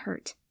only get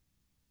hurt."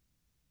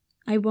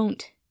 "I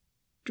won't,"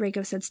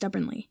 Draco said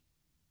stubbornly.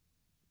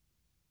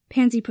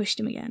 Pansy pushed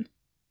him again.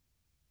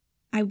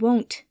 "I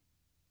won't."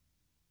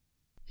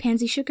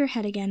 Pansy shook her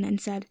head again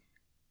and said,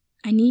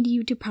 "I need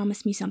you to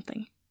promise me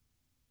something."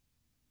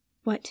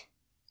 "What?"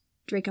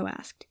 Draco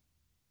asked.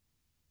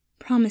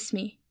 "Promise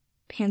me,"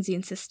 Pansy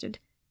insisted.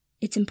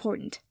 "It's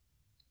important."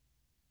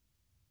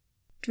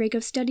 Draco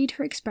studied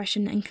her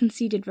expression and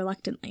conceded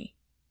reluctantly.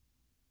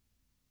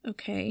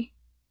 "Okay."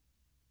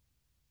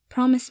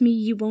 "Promise me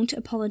you won't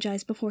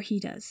apologize before he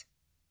does,"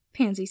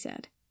 Pansy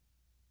said.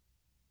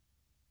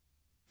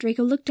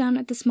 Draco looked down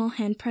at the small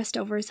hand pressed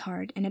over his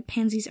heart and at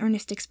Pansy's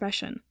earnest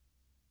expression.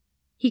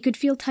 He could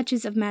feel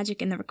touches of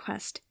magic in the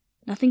request,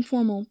 nothing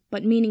formal,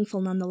 but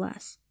meaningful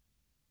nonetheless.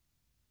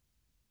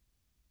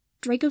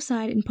 Draco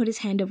sighed and put his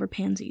hand over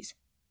Pansy's.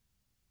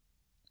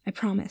 "I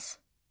promise."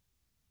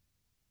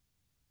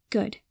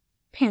 "Good,"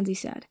 Pansy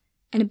said,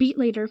 and a beat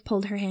later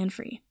pulled her hand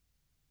free.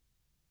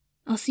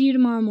 "I'll see you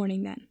tomorrow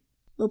morning then.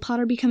 Will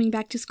Potter be coming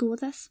back to school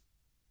with us?"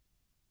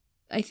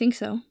 "I think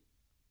so,"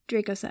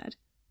 Draco said.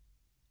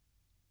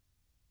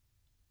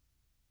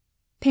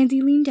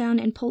 Pansy leaned down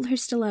and pulled her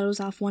stilettos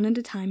off one at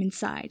a time and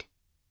sighed.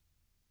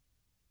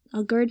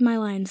 "I'll gird my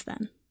lines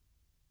then."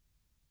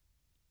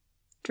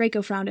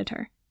 Draco frowned at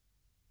her.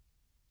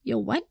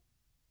 "You'll what?"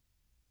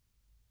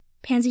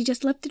 Pansy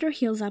just lifted her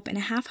heels up in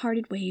a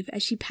half-hearted wave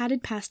as she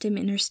padded past him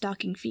in her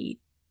stocking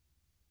feet.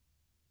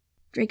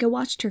 Draco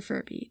watched her for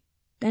a beat,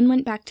 then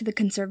went back to the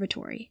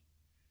conservatory.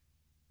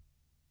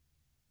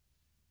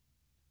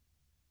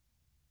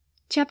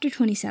 Chapter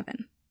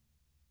 27.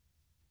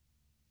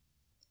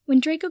 When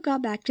Draco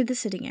got back to the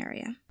sitting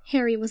area,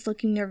 Harry was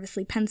looking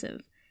nervously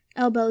pensive,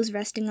 elbows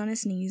resting on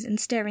his knees and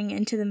staring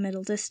into the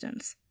middle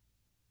distance.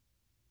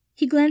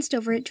 He glanced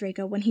over at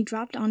Draco when he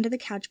dropped onto the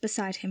couch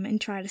beside him and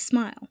tried a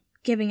smile,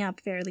 giving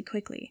up fairly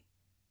quickly.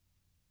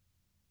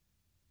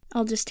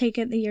 "I'll just take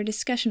it that your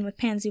discussion with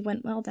Pansy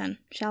went well then,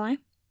 shall I?"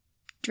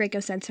 Draco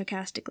said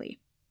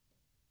sarcastically.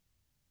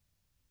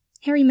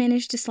 Harry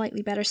managed a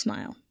slightly better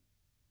smile.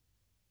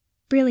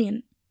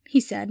 "Brilliant," he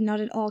said, not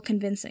at all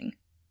convincing.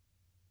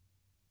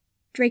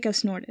 Draco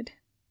snorted.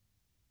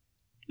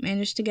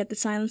 Managed to get the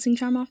silencing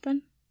charm off,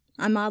 then?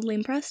 I'm oddly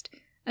impressed.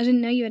 I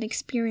didn't know you had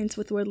experience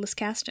with wordless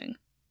casting.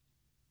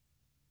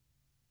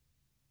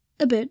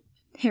 A bit,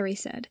 Harry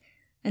said,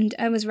 and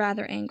I was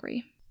rather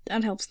angry.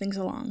 That helps things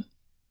along.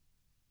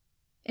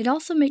 It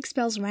also makes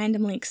spells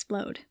randomly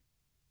explode,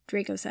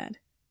 Draco said.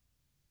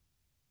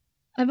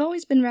 I've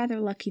always been rather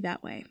lucky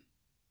that way.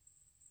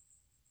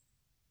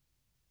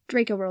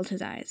 Draco rolled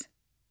his eyes.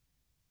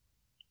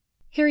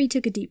 Harry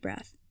took a deep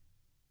breath.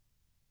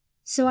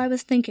 So I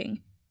was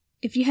thinking,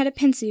 if you had a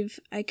pensieve,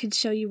 I could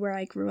show you where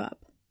I grew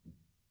up.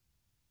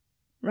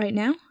 Right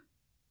now?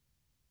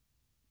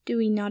 Do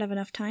we not have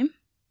enough time?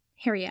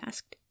 Harry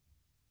asked.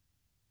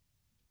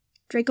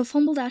 Draco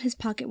fumbled out his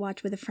pocket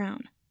watch with a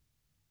frown.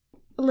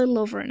 A little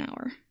over an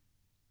hour.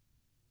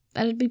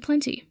 That'd be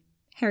plenty,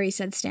 Harry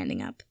said,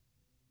 standing up.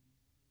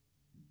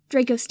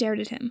 Draco stared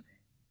at him.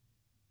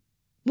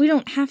 We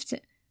don't have to.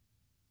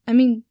 I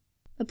mean,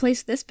 a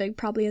place this big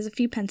probably has a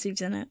few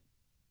pensieves in it.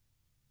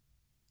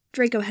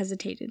 Draco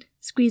hesitated,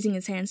 squeezing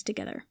his hands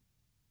together.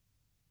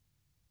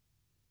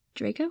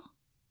 Draco?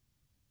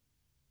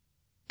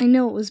 I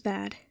know it was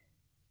bad,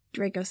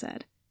 Draco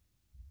said.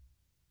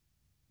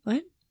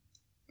 What?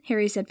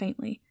 Harry said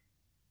faintly.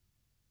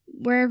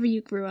 Wherever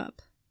you grew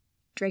up,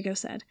 Draco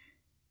said.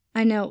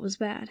 I know it was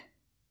bad.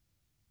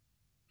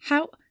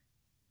 How?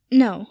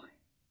 No.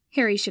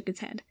 Harry shook his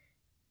head.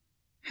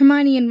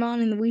 Hermione and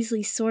Ron and the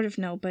Weasleys sort of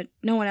know, but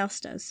no one else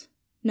does.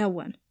 No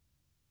one.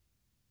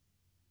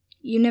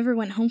 You never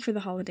went home for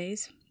the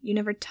holidays. You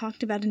never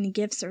talked about any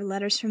gifts or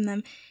letters from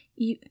them.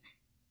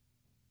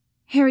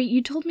 Harry,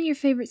 you told me your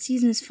favorite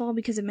season is fall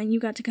because it meant you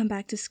got to come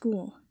back to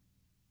school,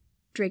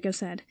 Draco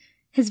said,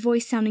 his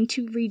voice sounding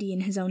too reedy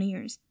in his own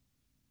ears.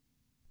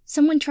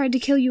 Someone tried to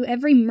kill you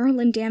every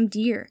Merlin damned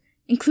year,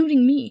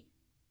 including me.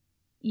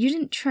 You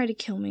didn't try to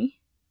kill me,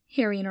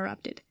 Harry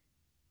interrupted.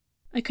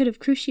 I could have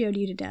Crucio'd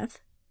you to death.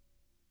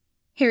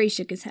 Harry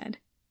shook his head.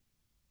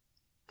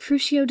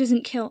 Crucio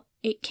doesn't kill.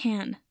 It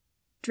can,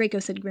 Draco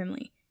said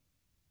grimly.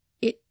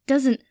 It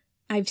doesn't.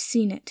 I've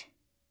seen it.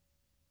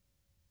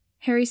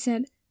 Harry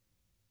said,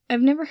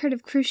 I've never heard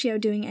of Crucio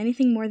doing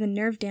anything more than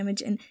nerve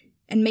damage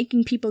and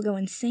making people go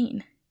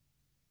insane.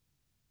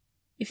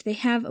 If they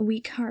have a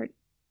weak heart,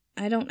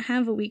 I don't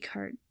have a weak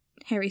heart,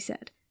 Harry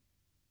said.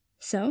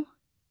 So?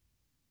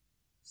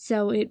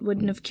 So it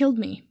wouldn't have killed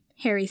me,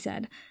 Harry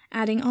said,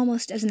 adding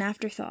almost as an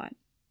afterthought.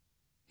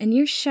 And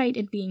you're shite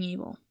at being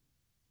evil.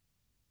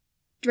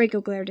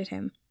 Draco glared at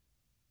him.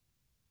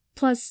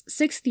 Plus,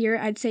 6th year,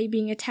 I'd say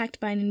being attacked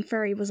by an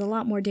Inferi was a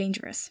lot more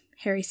dangerous,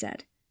 Harry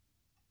said.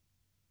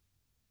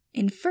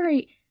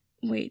 Inferi?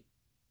 Wait,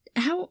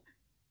 how?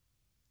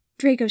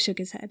 Draco shook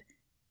his head.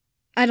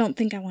 I don't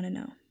think I want to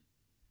know.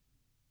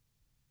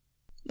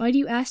 Why do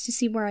you ask to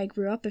see where I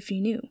grew up if you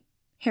knew?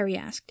 Harry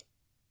asked.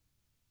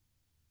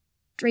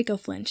 Draco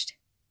flinched.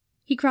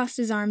 He crossed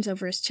his arms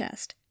over his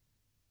chest.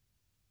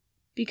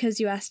 Because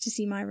you asked to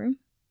see my room?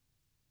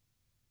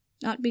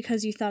 Not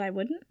because you thought I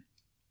wouldn't?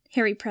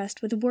 Harry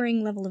pressed with a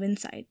worrying level of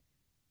insight.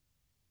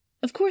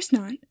 Of course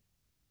not.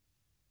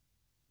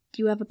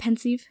 Do you have a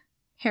pensieve?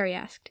 Harry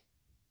asked.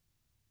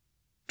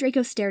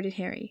 Draco stared at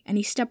Harry, and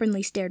he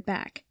stubbornly stared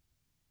back.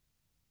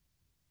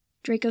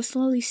 Draco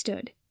slowly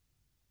stood.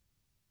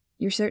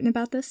 You're certain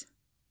about this?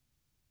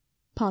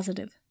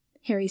 Positive,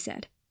 Harry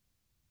said.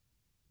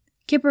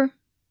 Kipper,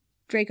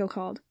 Draco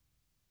called.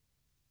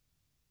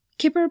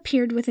 Kipper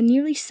appeared with a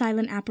nearly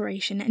silent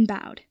apparition and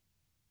bowed.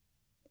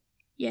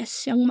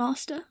 Yes, young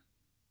master.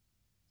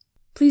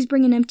 Please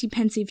bring an empty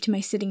pensieve to my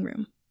sitting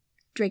room,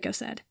 Draco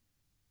said.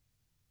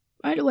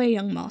 Right away,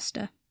 young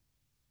master.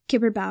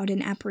 Kipper bowed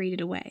and apparated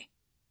away.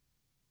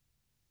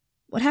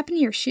 What happened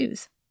to your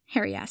shoes?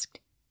 Harry asked.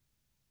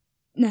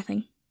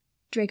 Nothing,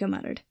 Draco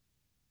muttered.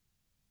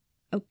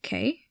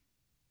 Okay.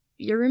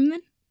 Your room,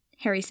 then?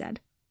 Harry said.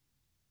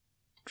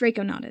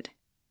 Draco nodded.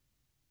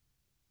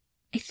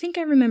 I think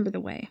I remember the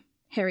way,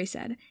 Harry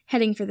said,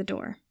 heading for the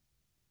door.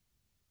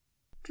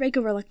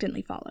 Draco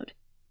reluctantly followed.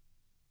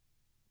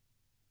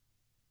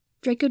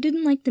 Draco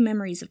didn't like the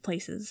memories of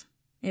places.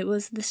 It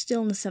was the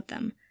stillness of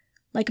them,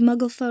 like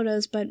Muggle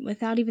photos, but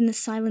without even the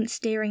silent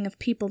staring of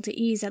people to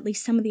ease at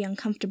least some of the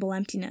uncomfortable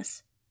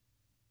emptiness.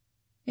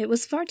 It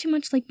was far too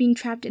much like being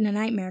trapped in a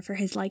nightmare for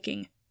his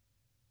liking.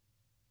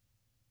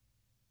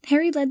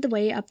 Harry led the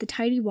way up the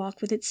tidy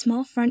walk with its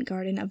small front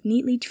garden of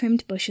neatly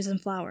trimmed bushes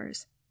and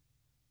flowers.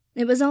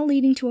 It was all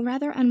leading to a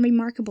rather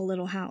unremarkable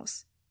little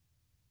house.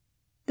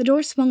 The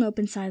door swung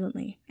open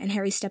silently, and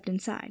Harry stepped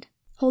inside,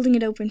 holding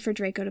it open for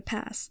Draco to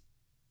pass.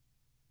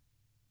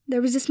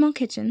 There was a small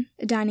kitchen,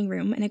 a dining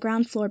room, and a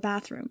ground-floor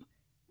bathroom.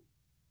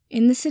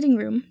 In the sitting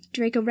room,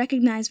 Draco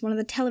recognized one of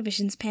the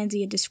televisions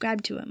Pansy had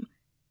described to him.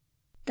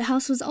 The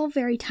house was all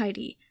very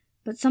tidy,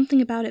 but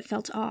something about it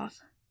felt off.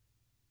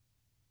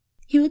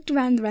 He looked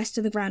around the rest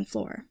of the ground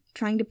floor,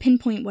 trying to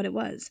pinpoint what it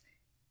was,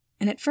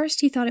 and at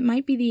first he thought it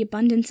might be the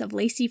abundance of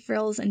lacy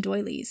frills and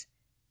doilies.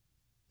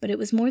 But it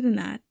was more than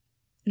that,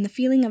 and the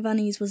feeling of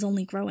unease was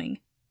only growing.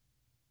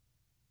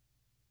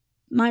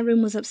 My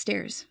room was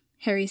upstairs,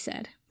 Harry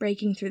said,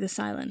 breaking through the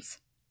silence.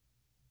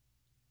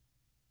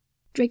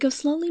 Draco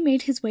slowly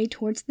made his way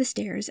towards the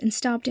stairs and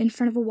stopped in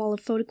front of a wall of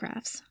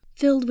photographs,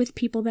 filled with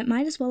people that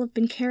might as well have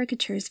been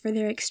caricatures for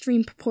their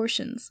extreme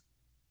proportions.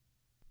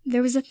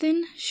 There was a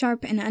thin,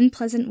 sharp, and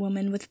unpleasant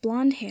woman with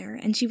blonde hair,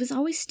 and she was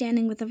always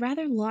standing with a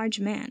rather large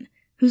man,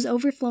 whose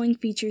overflowing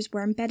features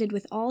were embedded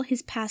with all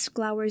his past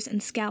glowers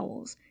and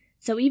scowls,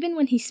 so even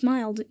when he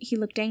smiled, he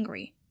looked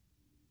angry.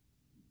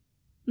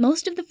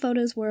 Most of the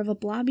photos were of a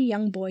blobby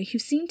young boy who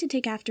seemed to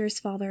take after his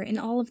father in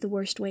all of the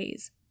worst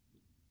ways.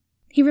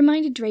 He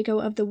reminded Draco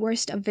of the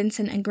worst of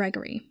Vincent and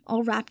Gregory,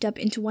 all wrapped up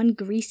into one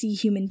greasy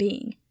human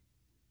being.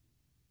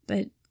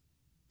 But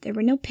there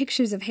were no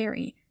pictures of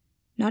Harry,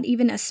 not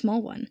even a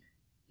small one,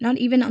 not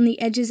even on the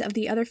edges of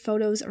the other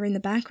photos or in the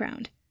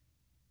background.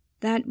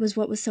 That was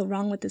what was so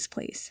wrong with this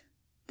place.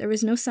 There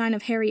was no sign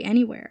of Harry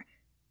anywhere.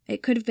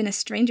 It could have been a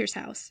stranger's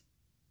house.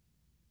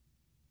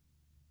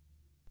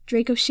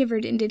 Draco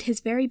shivered and did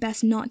his very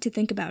best not to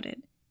think about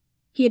it.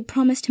 He had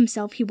promised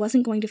himself he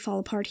wasn't going to fall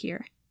apart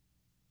here.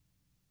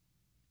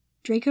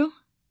 "Draco,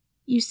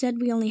 you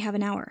said we only have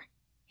an hour,"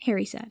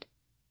 Harry said.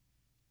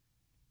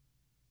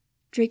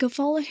 Draco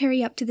followed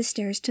Harry up to the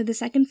stairs to the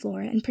second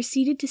floor and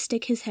proceeded to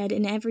stick his head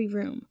in every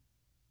room.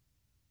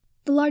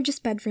 The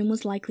largest bedroom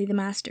was likely the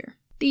master,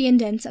 the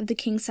indents of the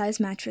king-size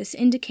mattress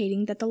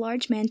indicating that the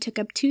large man took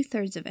up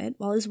 2/3 of it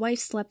while his wife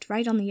slept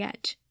right on the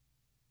edge.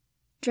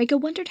 Draco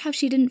wondered how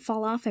she didn't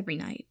fall off every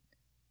night.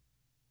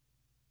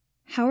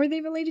 "How are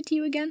they related to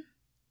you again?"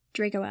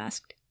 Draco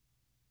asked.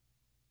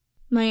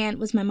 "My aunt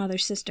was my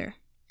mother's sister,"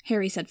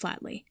 Harry said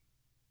flatly.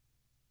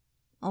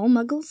 "All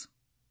muggles?"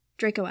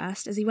 Draco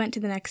asked as he went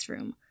to the next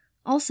room,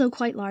 also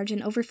quite large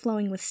and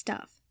overflowing with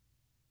stuff.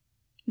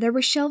 There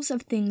were shelves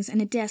of things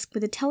and a desk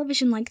with a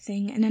television-like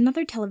thing and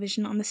another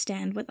television on the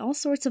stand with all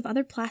sorts of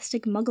other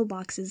plastic muggle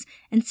boxes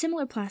and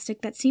similar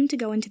plastic that seemed to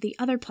go into the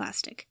other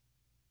plastic.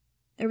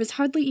 There was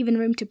hardly even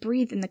room to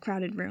breathe in the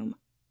crowded room.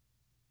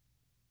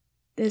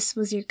 "This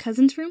was your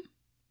cousin's room?"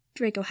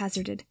 Draco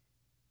hazarded.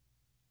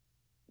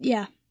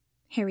 "Yeah,"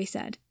 Harry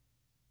said.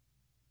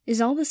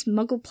 "Is all this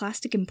muggle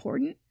plastic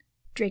important?"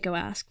 Draco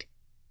asked.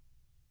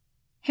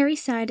 Harry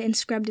sighed and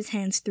scrubbed his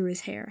hands through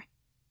his hair.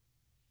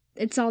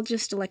 "It's all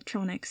just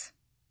electronics."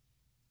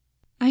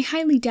 "I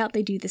highly doubt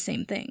they do the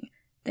same thing.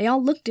 They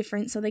all look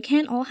different, so they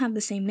can't all have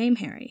the same name,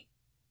 Harry,"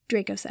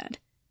 Draco said.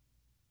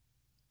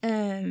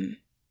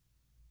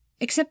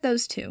 Except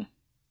those two."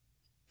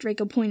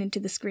 Draco pointed to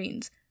the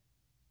screens.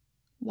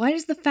 "Why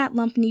does the fat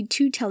lump need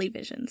 2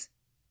 televisions?"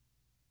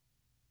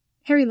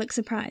 Harry looked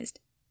surprised.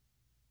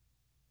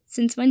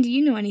 "Since when do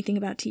you know anything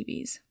about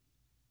TVs?"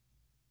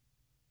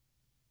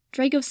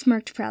 Draco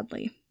smirked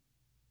proudly.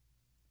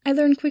 "I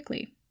learned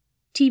quickly.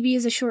 TV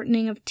is a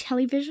shortening of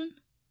television?"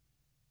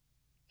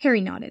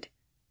 Harry nodded.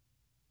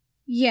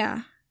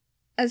 "Yeah.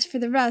 As for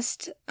the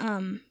rest,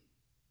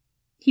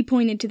 He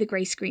pointed to the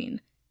gray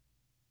screen.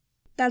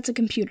 "That's a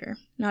computer,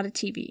 not a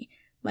TV.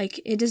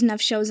 Like, it doesn't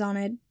have shows on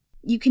it.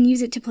 You can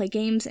use it to play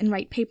games and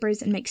write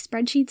papers and make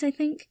spreadsheets, I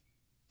think.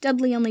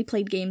 Dudley only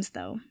played games,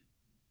 though.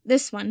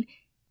 This one,"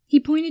 he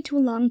pointed to a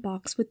long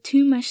box with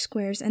 2 mesh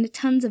squares and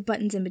tons of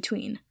buttons in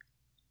between.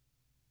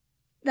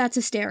 "That's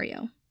a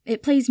stereo.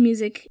 It plays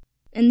music,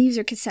 and these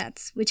are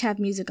cassettes, which have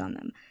music on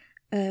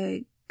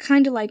them.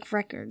 Kinda like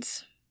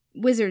records.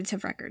 Wizards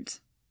have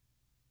records."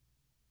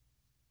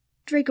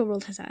 Draco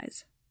rolled his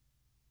eyes.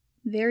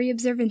 "Very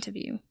observant of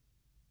you."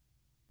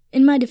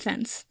 "In my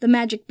defense, the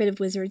magic bit of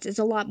Wizards is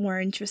a lot more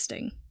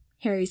interesting,"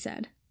 Harry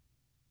said.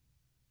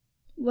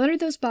 "What are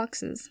those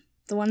boxes,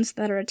 the ones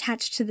that are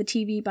attached to the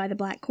TV by the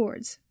black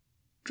cords?"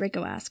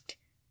 Draco asked.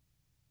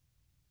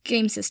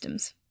 "Game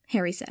systems,"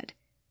 Harry said.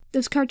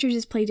 "Those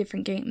cartridges play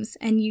different games,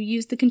 and you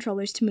use the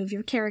controllers to move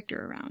your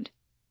character around."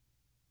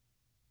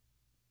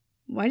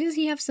 "Why does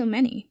he have so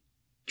many?"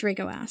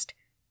 Draco asked.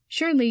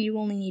 "Surely you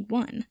only need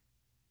one."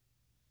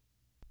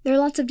 "There are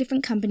lots of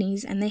different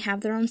companies, and they have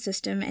their own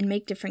system and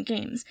make different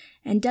games,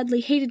 and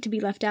Dudley hated to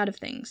be left out of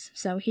things,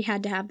 so he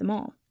had to have them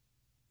all."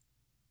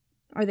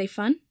 "Are they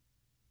fun?"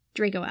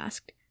 Draco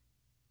asked.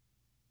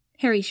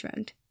 Harry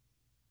shrugged.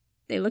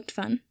 "They looked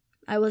fun.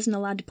 I wasn't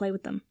allowed to play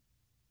with them."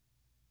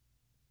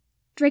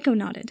 Draco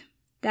nodded.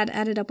 That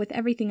added up with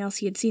everything else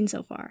he had seen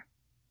so far.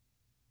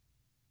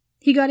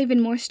 "He got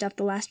even more stuff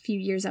the last few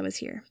years I was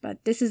here,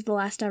 but this is the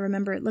last I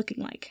remember it looking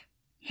like,"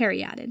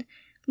 Harry added,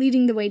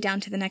 leading the way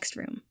down to the next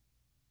room.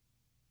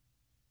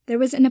 There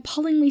was an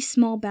appallingly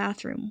small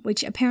bathroom,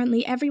 which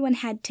apparently everyone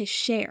had to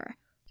share,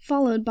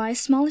 followed by a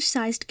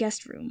smallish-sized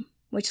guest room,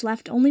 which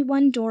left only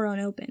one door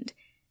unopened,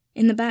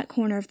 in the back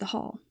corner of the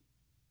hall.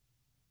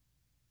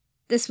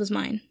 "This was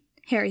mine,"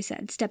 Harry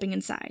said, stepping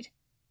inside.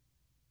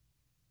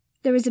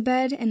 There was a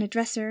bed and a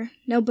dresser,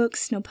 no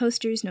books, no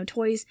posters, no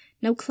toys,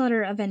 no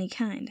clutter of any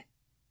kind.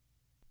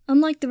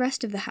 Unlike the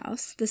rest of the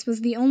house, this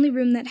was the only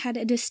room that had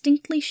a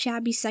distinctly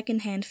shabby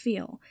second-hand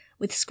feel,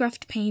 with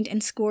scruffed paint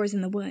and scores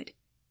in the wood.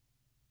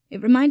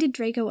 It reminded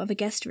Draco of a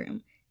guest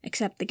room,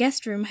 except the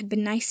guest room had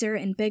been nicer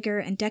and bigger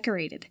and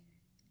decorated.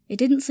 It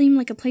didn't seem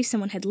like a place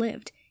someone had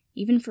lived,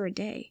 even for a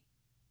day.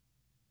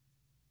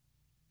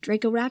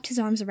 Draco wrapped his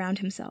arms around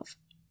himself.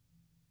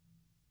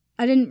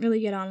 I didn't really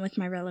get on with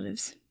my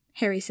relatives,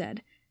 Harry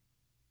said.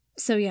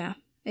 So yeah,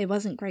 it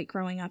wasn't great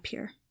growing up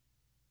here.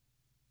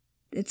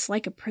 It's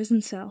like a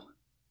prison cell,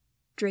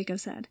 Draco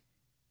said.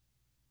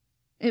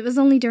 It was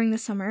only during the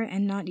summer,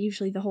 and not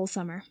usually the whole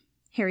summer,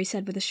 Harry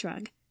said with a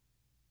shrug.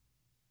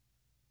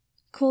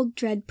 Cold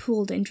dread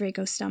pooled in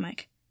Draco's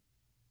stomach.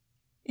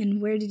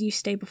 And where did you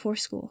stay before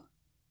school?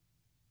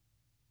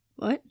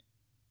 What?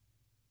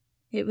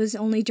 It was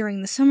only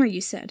during the summer,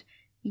 you said.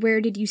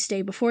 Where did you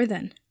stay before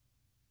then?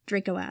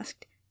 Draco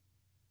asked.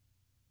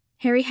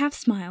 Harry half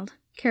smiled,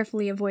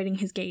 carefully avoiding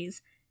his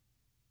gaze.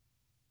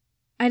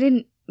 I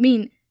didn't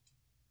mean...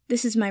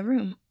 This is my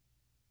room.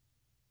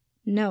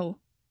 No,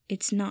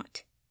 it's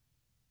not,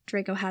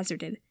 Draco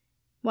hazarded,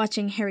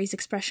 watching Harry's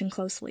expression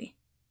closely.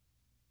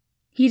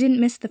 He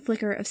didn't miss the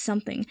flicker of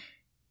something.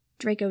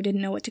 Draco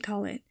didn't know what to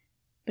call it,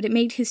 but it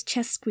made his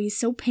chest squeeze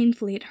so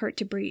painfully it hurt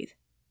to breathe.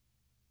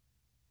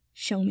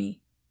 Show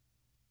me.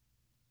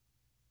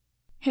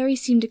 Harry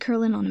seemed to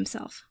curl in on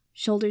himself,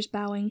 shoulders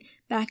bowing,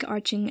 back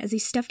arching as he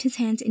stuffed his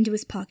hands into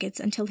his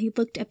pockets until he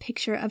looked a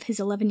picture of his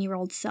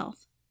 11-year-old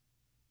self.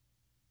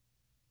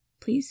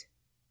 Please?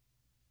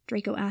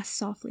 Draco asked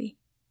softly.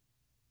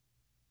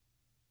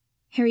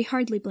 Harry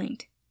hardly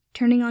blinked,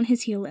 turning on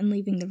his heel and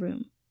leaving the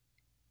room.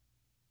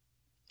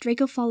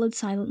 Draco followed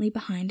silently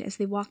behind as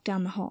they walked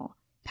down the hall,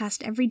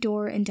 past every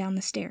door and down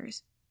the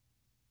stairs.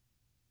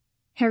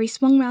 Harry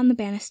swung round the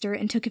banister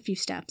and took a few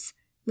steps,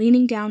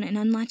 leaning down and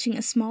unlatching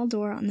a small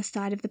door on the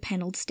side of the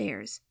paneled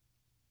stairs.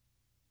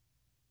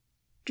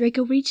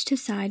 Draco reached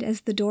his side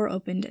as the door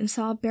opened and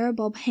saw a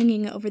Barabulb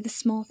hanging over the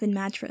small thin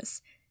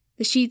mattress,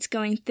 the sheets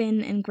going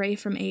thin and gray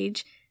from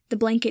age, the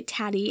blanket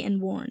tatty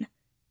and worn.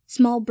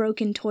 Small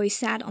broken toys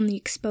sat on the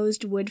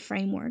exposed wood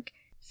framework.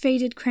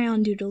 Faded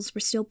crayon doodles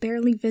were still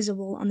barely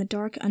visible on the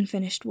dark,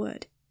 unfinished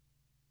wood.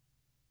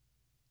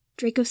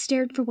 Draco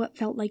stared for what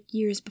felt like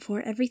years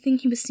before everything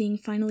he was seeing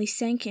finally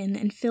sank in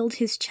and filled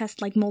his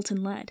chest like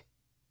molten lead.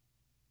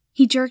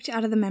 He jerked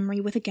out of the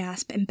memory with a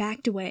gasp and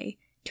backed away,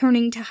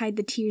 turning to hide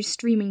the tears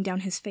streaming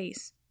down his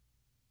face.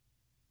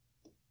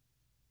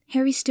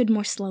 Harry stood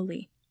more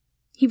slowly.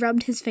 He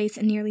rubbed his face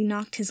and nearly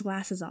knocked his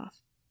glasses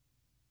off.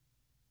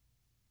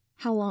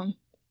 How long?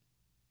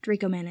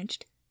 Draco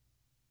managed.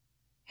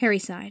 Harry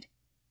sighed.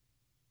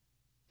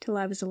 Till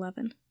I was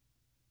 11.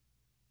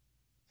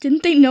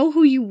 Didn't they know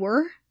who you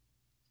were?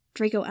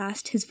 Draco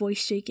asked, his voice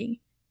shaking.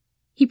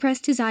 He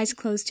pressed his eyes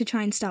closed to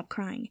try and stop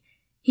crying.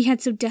 He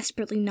had so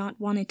desperately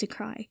not wanted to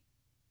cry.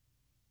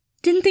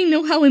 Didn't they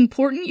know how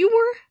important you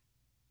were?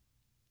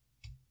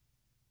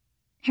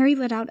 Harry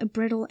let out a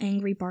brittle,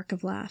 angry bark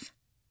of laugh.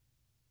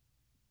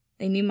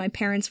 They knew my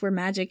parents were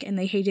magic, and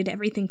they hated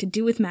everything to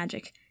do with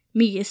magic.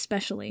 Me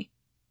especially.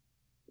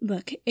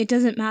 Look, it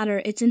doesn't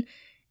matter.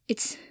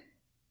 It's...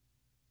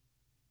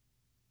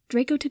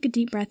 Draco took a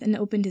deep breath and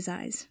opened his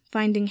eyes,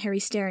 finding Harry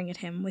staring at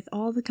him with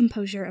all the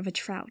composure of a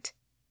trout.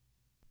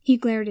 He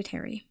glared at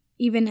Harry,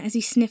 even as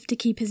he sniffed to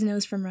keep his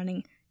nose from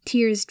running,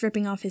 tears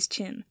dripping off his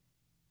chin.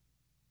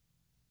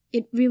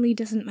 It really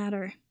doesn't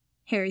matter,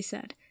 Harry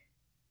said.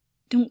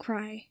 Don't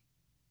cry.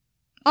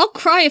 I'll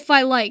cry if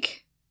I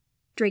like,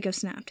 Draco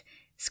snapped,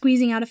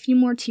 squeezing out a few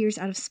more tears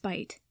out of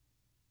spite.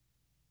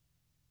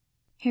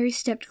 Harry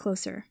stepped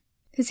closer,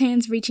 his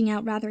hands reaching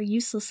out rather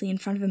uselessly in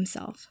front of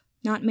himself,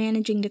 not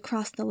managing to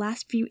cross the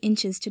last few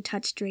inches to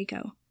touch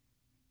Draco.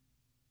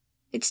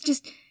 It's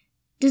just...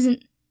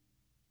 doesn't...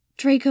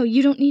 Draco,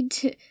 you don't need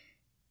to...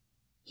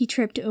 He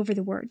tripped over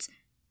the words.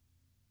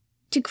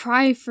 To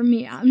cry for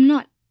me,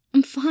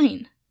 I'm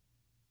fine.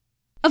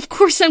 Of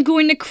course I'm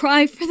going to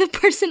cry for the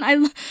person I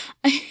love.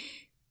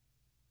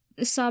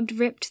 The sob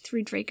ripped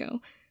through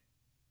Draco.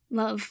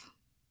 Love.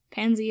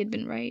 Pansy had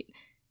been right.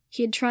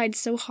 He had tried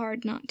so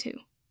hard not to.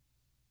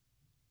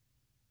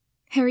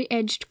 Harry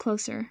edged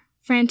closer,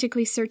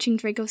 frantically searching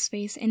Draco's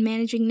face and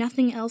managing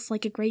nothing else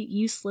like a great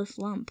useless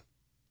lump.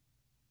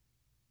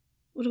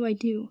 What do I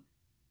do?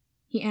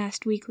 He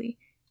asked weakly.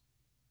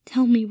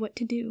 Tell me what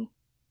to do.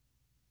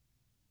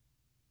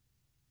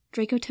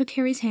 Draco took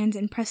Harry's hands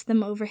and pressed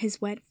them over his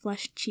wet,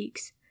 flushed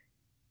cheeks.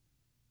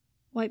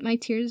 Wipe my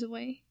tears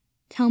away.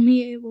 Tell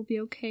me it will be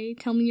okay.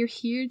 Tell me you're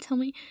here. Tell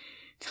me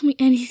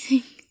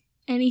anything.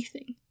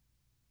 Anything.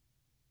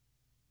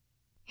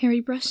 Harry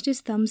brushed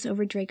his thumbs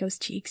over Draco's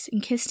cheeks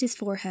and kissed his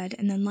forehead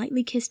and then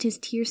lightly kissed his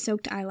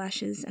tear-soaked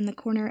eyelashes and the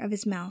corner of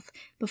his mouth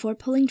before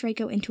pulling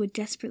Draco into a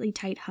desperately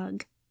tight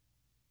hug.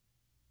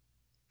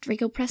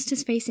 Draco pressed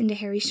his face into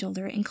Harry's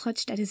shoulder and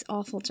clutched at his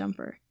awful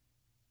jumper.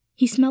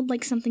 He smelled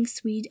like something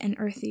sweet and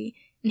earthy,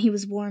 and he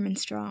was warm and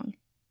strong.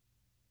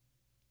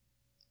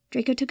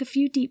 Draco took a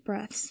few deep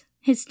breaths,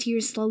 his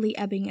tears slowly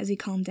ebbing as he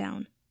calmed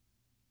down.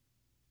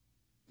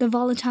 The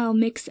volatile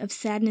mix of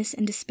sadness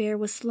and despair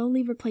was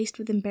slowly replaced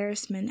with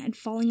embarrassment and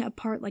falling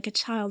apart like a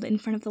child in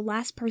front of the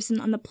last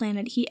person on the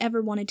planet he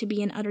ever wanted to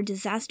be an utter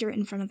disaster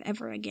in front of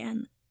ever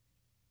again.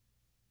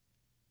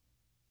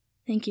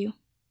 Thank you,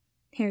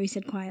 Harry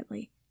said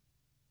quietly.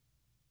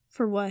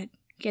 For what?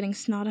 Getting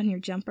snot on your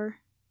jumper?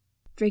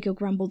 Draco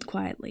grumbled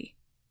quietly.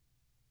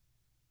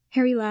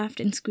 Harry laughed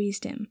and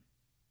squeezed him.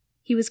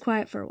 He was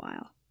quiet for a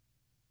while.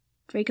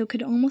 Draco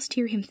could almost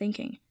hear him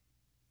thinking.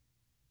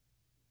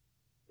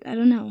 I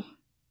don't know,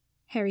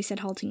 Harry said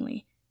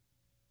haltingly.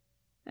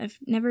 I've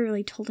never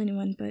really told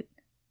anyone, but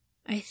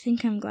I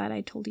think I'm glad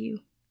I told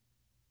you.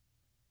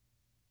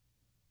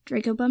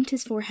 Draco bumped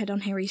his forehead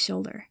on Harry's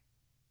shoulder.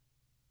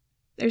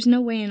 There's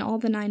no way in all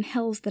the 9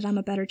 hells that I'm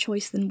a better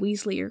choice than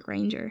Weasley or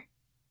Granger.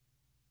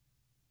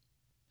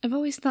 I've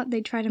always thought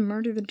they'd try to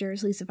murder the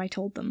Dursleys if I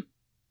told them.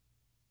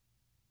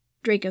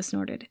 Draco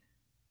snorted.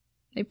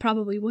 They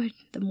probably would,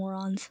 the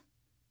morons.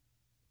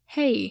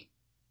 Hey,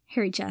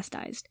 Harry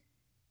chastised.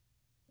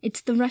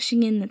 It's the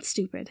rushing in that's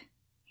stupid,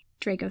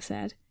 Draco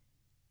said.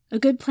 A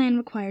good plan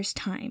requires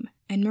time,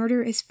 and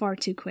murder is far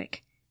too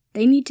quick.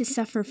 They need to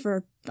suffer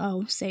for,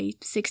 say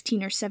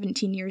 16 or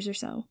 17 years or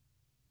so.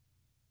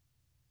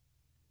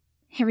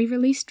 Harry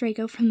released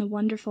Draco from the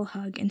wonderful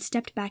hug and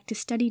stepped back to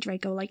study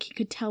Draco like he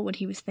could tell what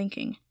he was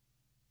thinking.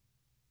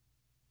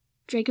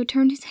 Draco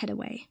turned his head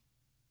away.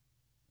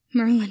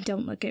 Merlin,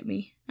 don't look at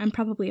me. I'm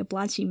probably a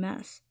blotchy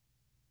mess.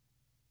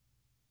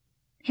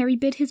 Harry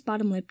bit his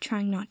bottom lip,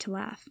 trying not to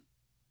laugh.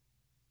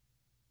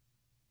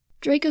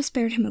 Draco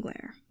spared him a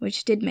glare,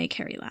 which did make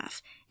Harry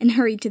laugh, and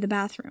hurried to the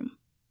bathroom.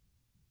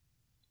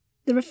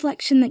 The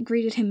reflection that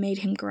greeted him made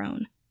him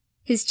groan.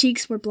 His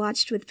cheeks were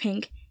blotched with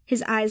pink,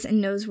 his eyes and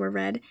nose were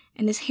red,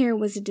 and his hair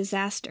was a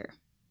disaster.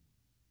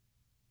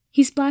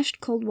 He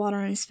splashed cold water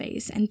on his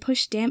face and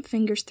pushed damp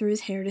fingers through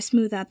his hair to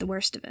smooth out the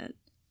worst of it.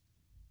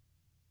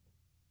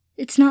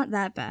 It's not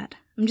that bad.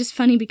 I'm just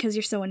funny because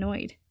you're so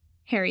annoyed,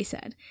 Harry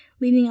said,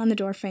 leaning on the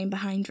doorframe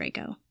behind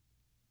Draco.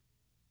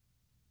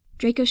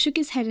 Draco shook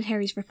his head at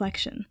Harry's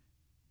reflection.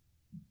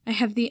 I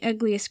have the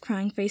ugliest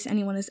crying face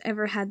anyone has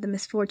ever had the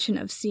misfortune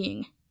of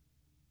seeing.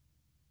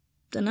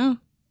 Dunno.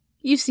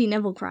 You've seen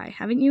Neville cry,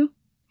 haven't you?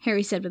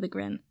 Harry said with a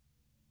grin.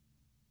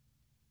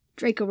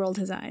 Draco rolled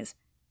his eyes.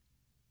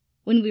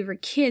 When we were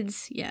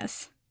kids,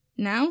 yes.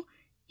 Now,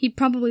 he'd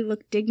probably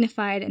look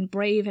dignified and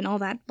brave and all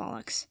that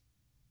bollocks.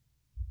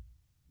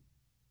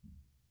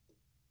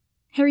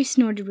 Harry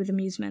snorted with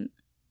amusement.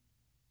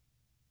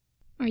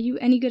 Are you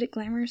any good at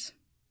glamours?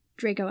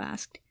 Draco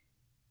asked.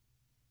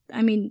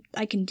 I mean,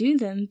 I can do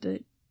them,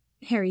 but...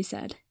 Harry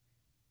said.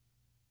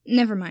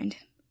 Never mind,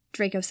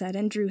 Draco said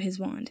and drew his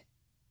wand.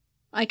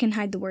 I can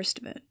hide the worst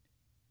of it.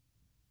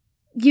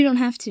 You don't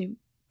have to.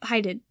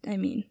 Hide it, I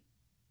mean.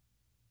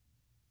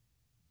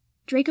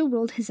 Draco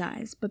rolled his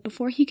eyes, but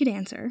before he could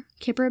answer,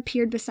 Kipper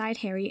appeared beside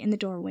Harry in the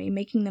doorway,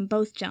 making them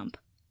both jump.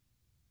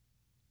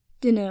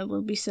 Dinner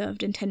will be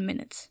served in 10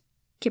 minutes,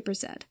 Kipper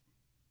said.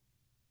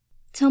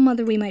 Tell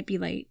Mother we might be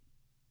late,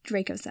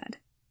 Draco said.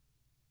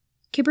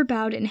 Kipper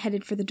bowed and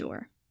headed for the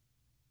door.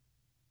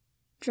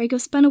 Draco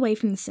spun away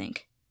from the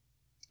sink.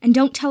 And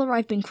don't tell her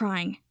I've been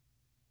crying.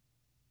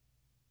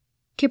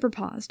 Kipper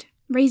paused,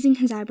 raising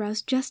his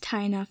eyebrows just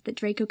high enough that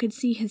Draco could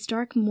see his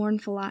dark,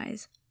 mournful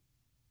eyes.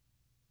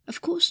 Of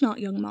course not,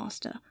 young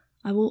master.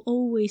 I will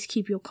always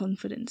keep your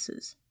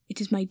confidences. It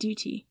is my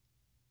duty.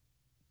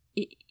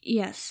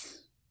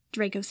 Yes,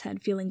 Draco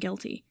said, feeling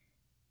guilty.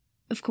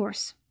 Of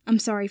course. I'm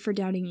sorry for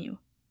doubting you.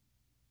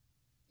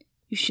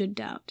 You should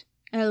doubt.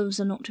 Elves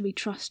are not to be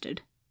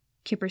trusted,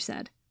 Kipper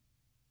said.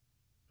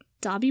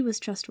 Dobby was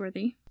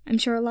trustworthy. I'm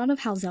sure a lot of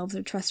house elves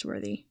are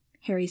trustworthy,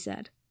 Harry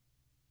said.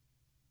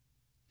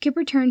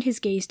 Kipper turned his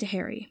gaze to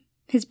Harry,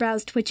 his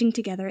brows twitching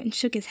together, and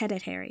shook his head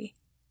at Harry.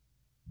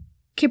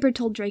 Kipper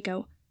told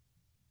Draco,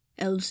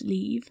 Elves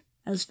leave.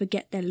 Elves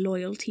forget their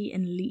loyalty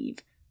and leave.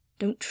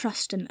 Don't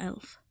trust an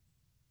elf.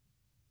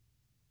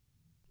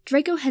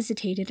 Draco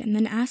hesitated and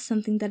then asked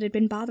something that had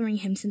been bothering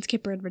him since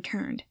Kipper had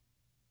returned.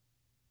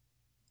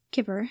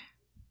 Kipper,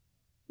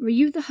 were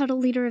you the huddle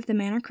leader of the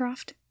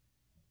Manorcroft?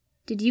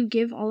 Did you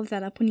give all of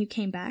that up when you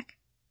came back?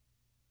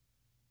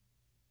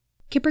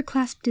 Kipper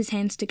clasped his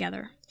hands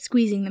together,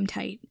 squeezing them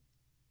tight.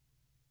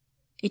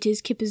 It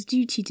is Kipper's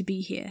duty to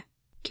be here.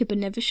 Kipper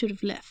never should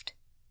have left.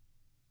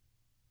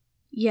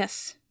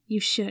 Yes, you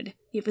should.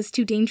 It was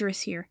too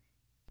dangerous here,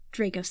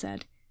 Draco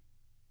said.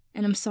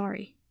 And I'm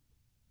sorry.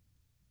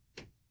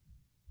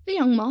 The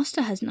young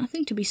master has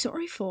nothing to be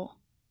sorry for,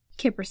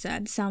 Kipper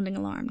said, sounding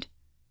alarmed.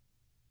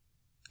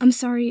 I'm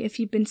sorry if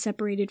you've been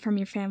separated from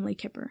your family,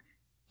 Kipper.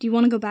 Do you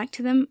want to go back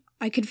to them?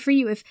 I could free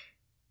you if...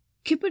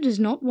 Kipper does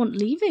not want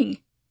leaving,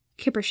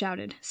 Kipper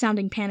shouted,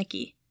 sounding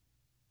panicky.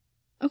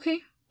 Okay,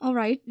 all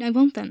right, I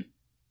won't then,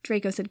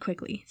 Draco said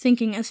quickly,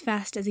 thinking as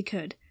fast as he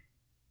could.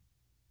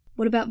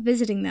 What about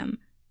visiting them?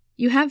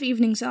 You have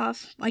evenings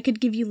off. I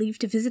could give you leave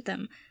to visit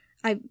them.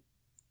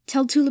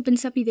 Tell Tulip and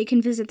Suppy they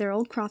can visit their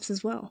old crofts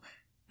as well.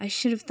 I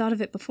should have thought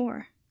of it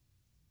before.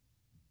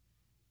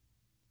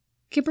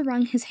 Kipper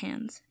wrung his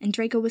hands, and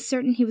Draco was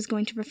certain he was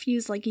going to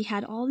refuse like he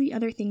had all the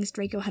other things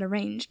Draco had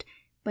arranged,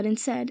 but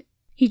instead,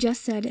 he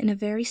just said in a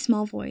very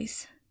small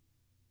voice,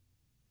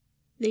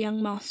 The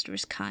young master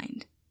is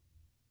kind,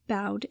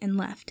 bowed and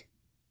left.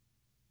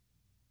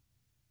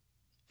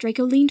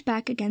 Draco leaned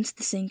back against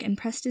the sink and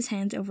pressed his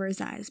hands over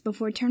his eyes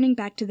before turning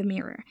back to the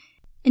mirror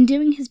and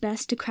doing his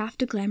best to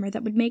craft a glamour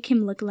that would make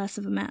him look less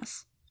of a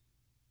mess.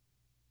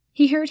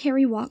 He heard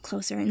Harry walk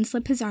closer and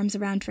slip his arms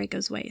around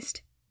Draco's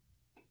waist.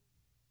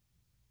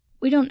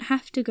 "We don't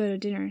have to go to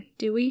dinner,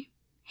 do we?"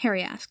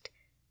 Harry asked.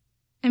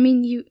 "I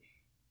mean, you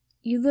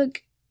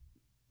look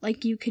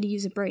like you could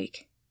use a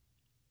break."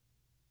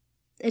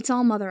 "It's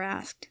all Mother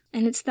asked,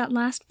 and it's that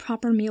last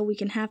proper meal we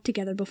can have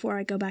together before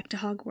I go back to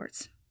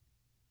Hogwarts,"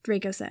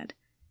 Draco said.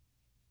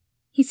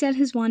 He set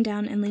his wand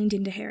down and leaned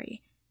into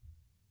Harry.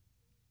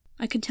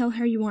 "I could tell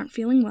her you aren't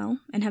feeling well,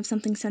 and have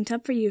something sent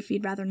up for you if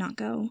you'd rather not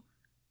go."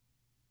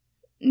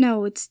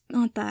 "No, it's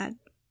not that,"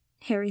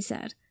 Harry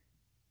said.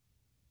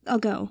 "I'll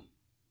go."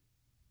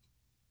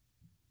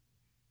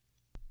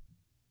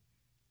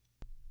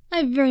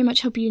 I very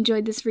much hope you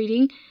enjoyed this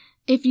reading.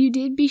 If you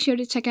did, be sure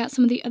to check out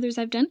some of the others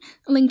I've done.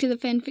 A link to the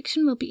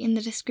fanfiction will be in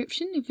the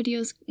description. The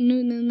videos,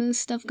 new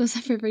stuff goes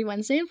up every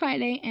Wednesday and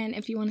Friday, and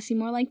if you want to see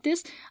more like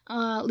this,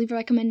 leave a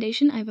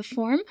recommendation. I have a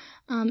form.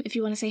 If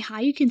you want to say hi,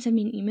 you can send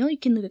me an email. You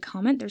can leave a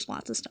comment. There's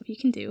lots of stuff you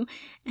can do.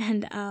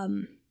 And,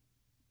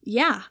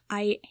 yeah,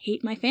 I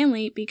hate my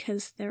family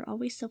because they're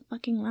always so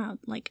fucking loud.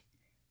 Like,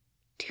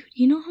 dude,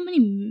 you know how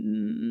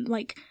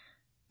many,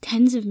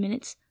 tens of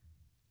minutes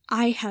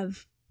I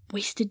have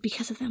wasted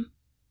because of them?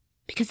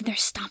 Because they're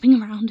stomping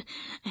around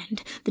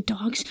and the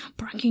dogs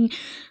barking.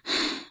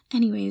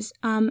 Anyways,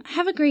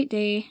 have a great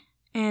day,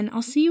 and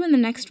I'll see you in the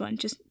next one.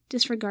 Just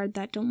disregard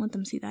that. Don't let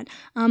them see that.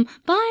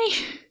 Bye!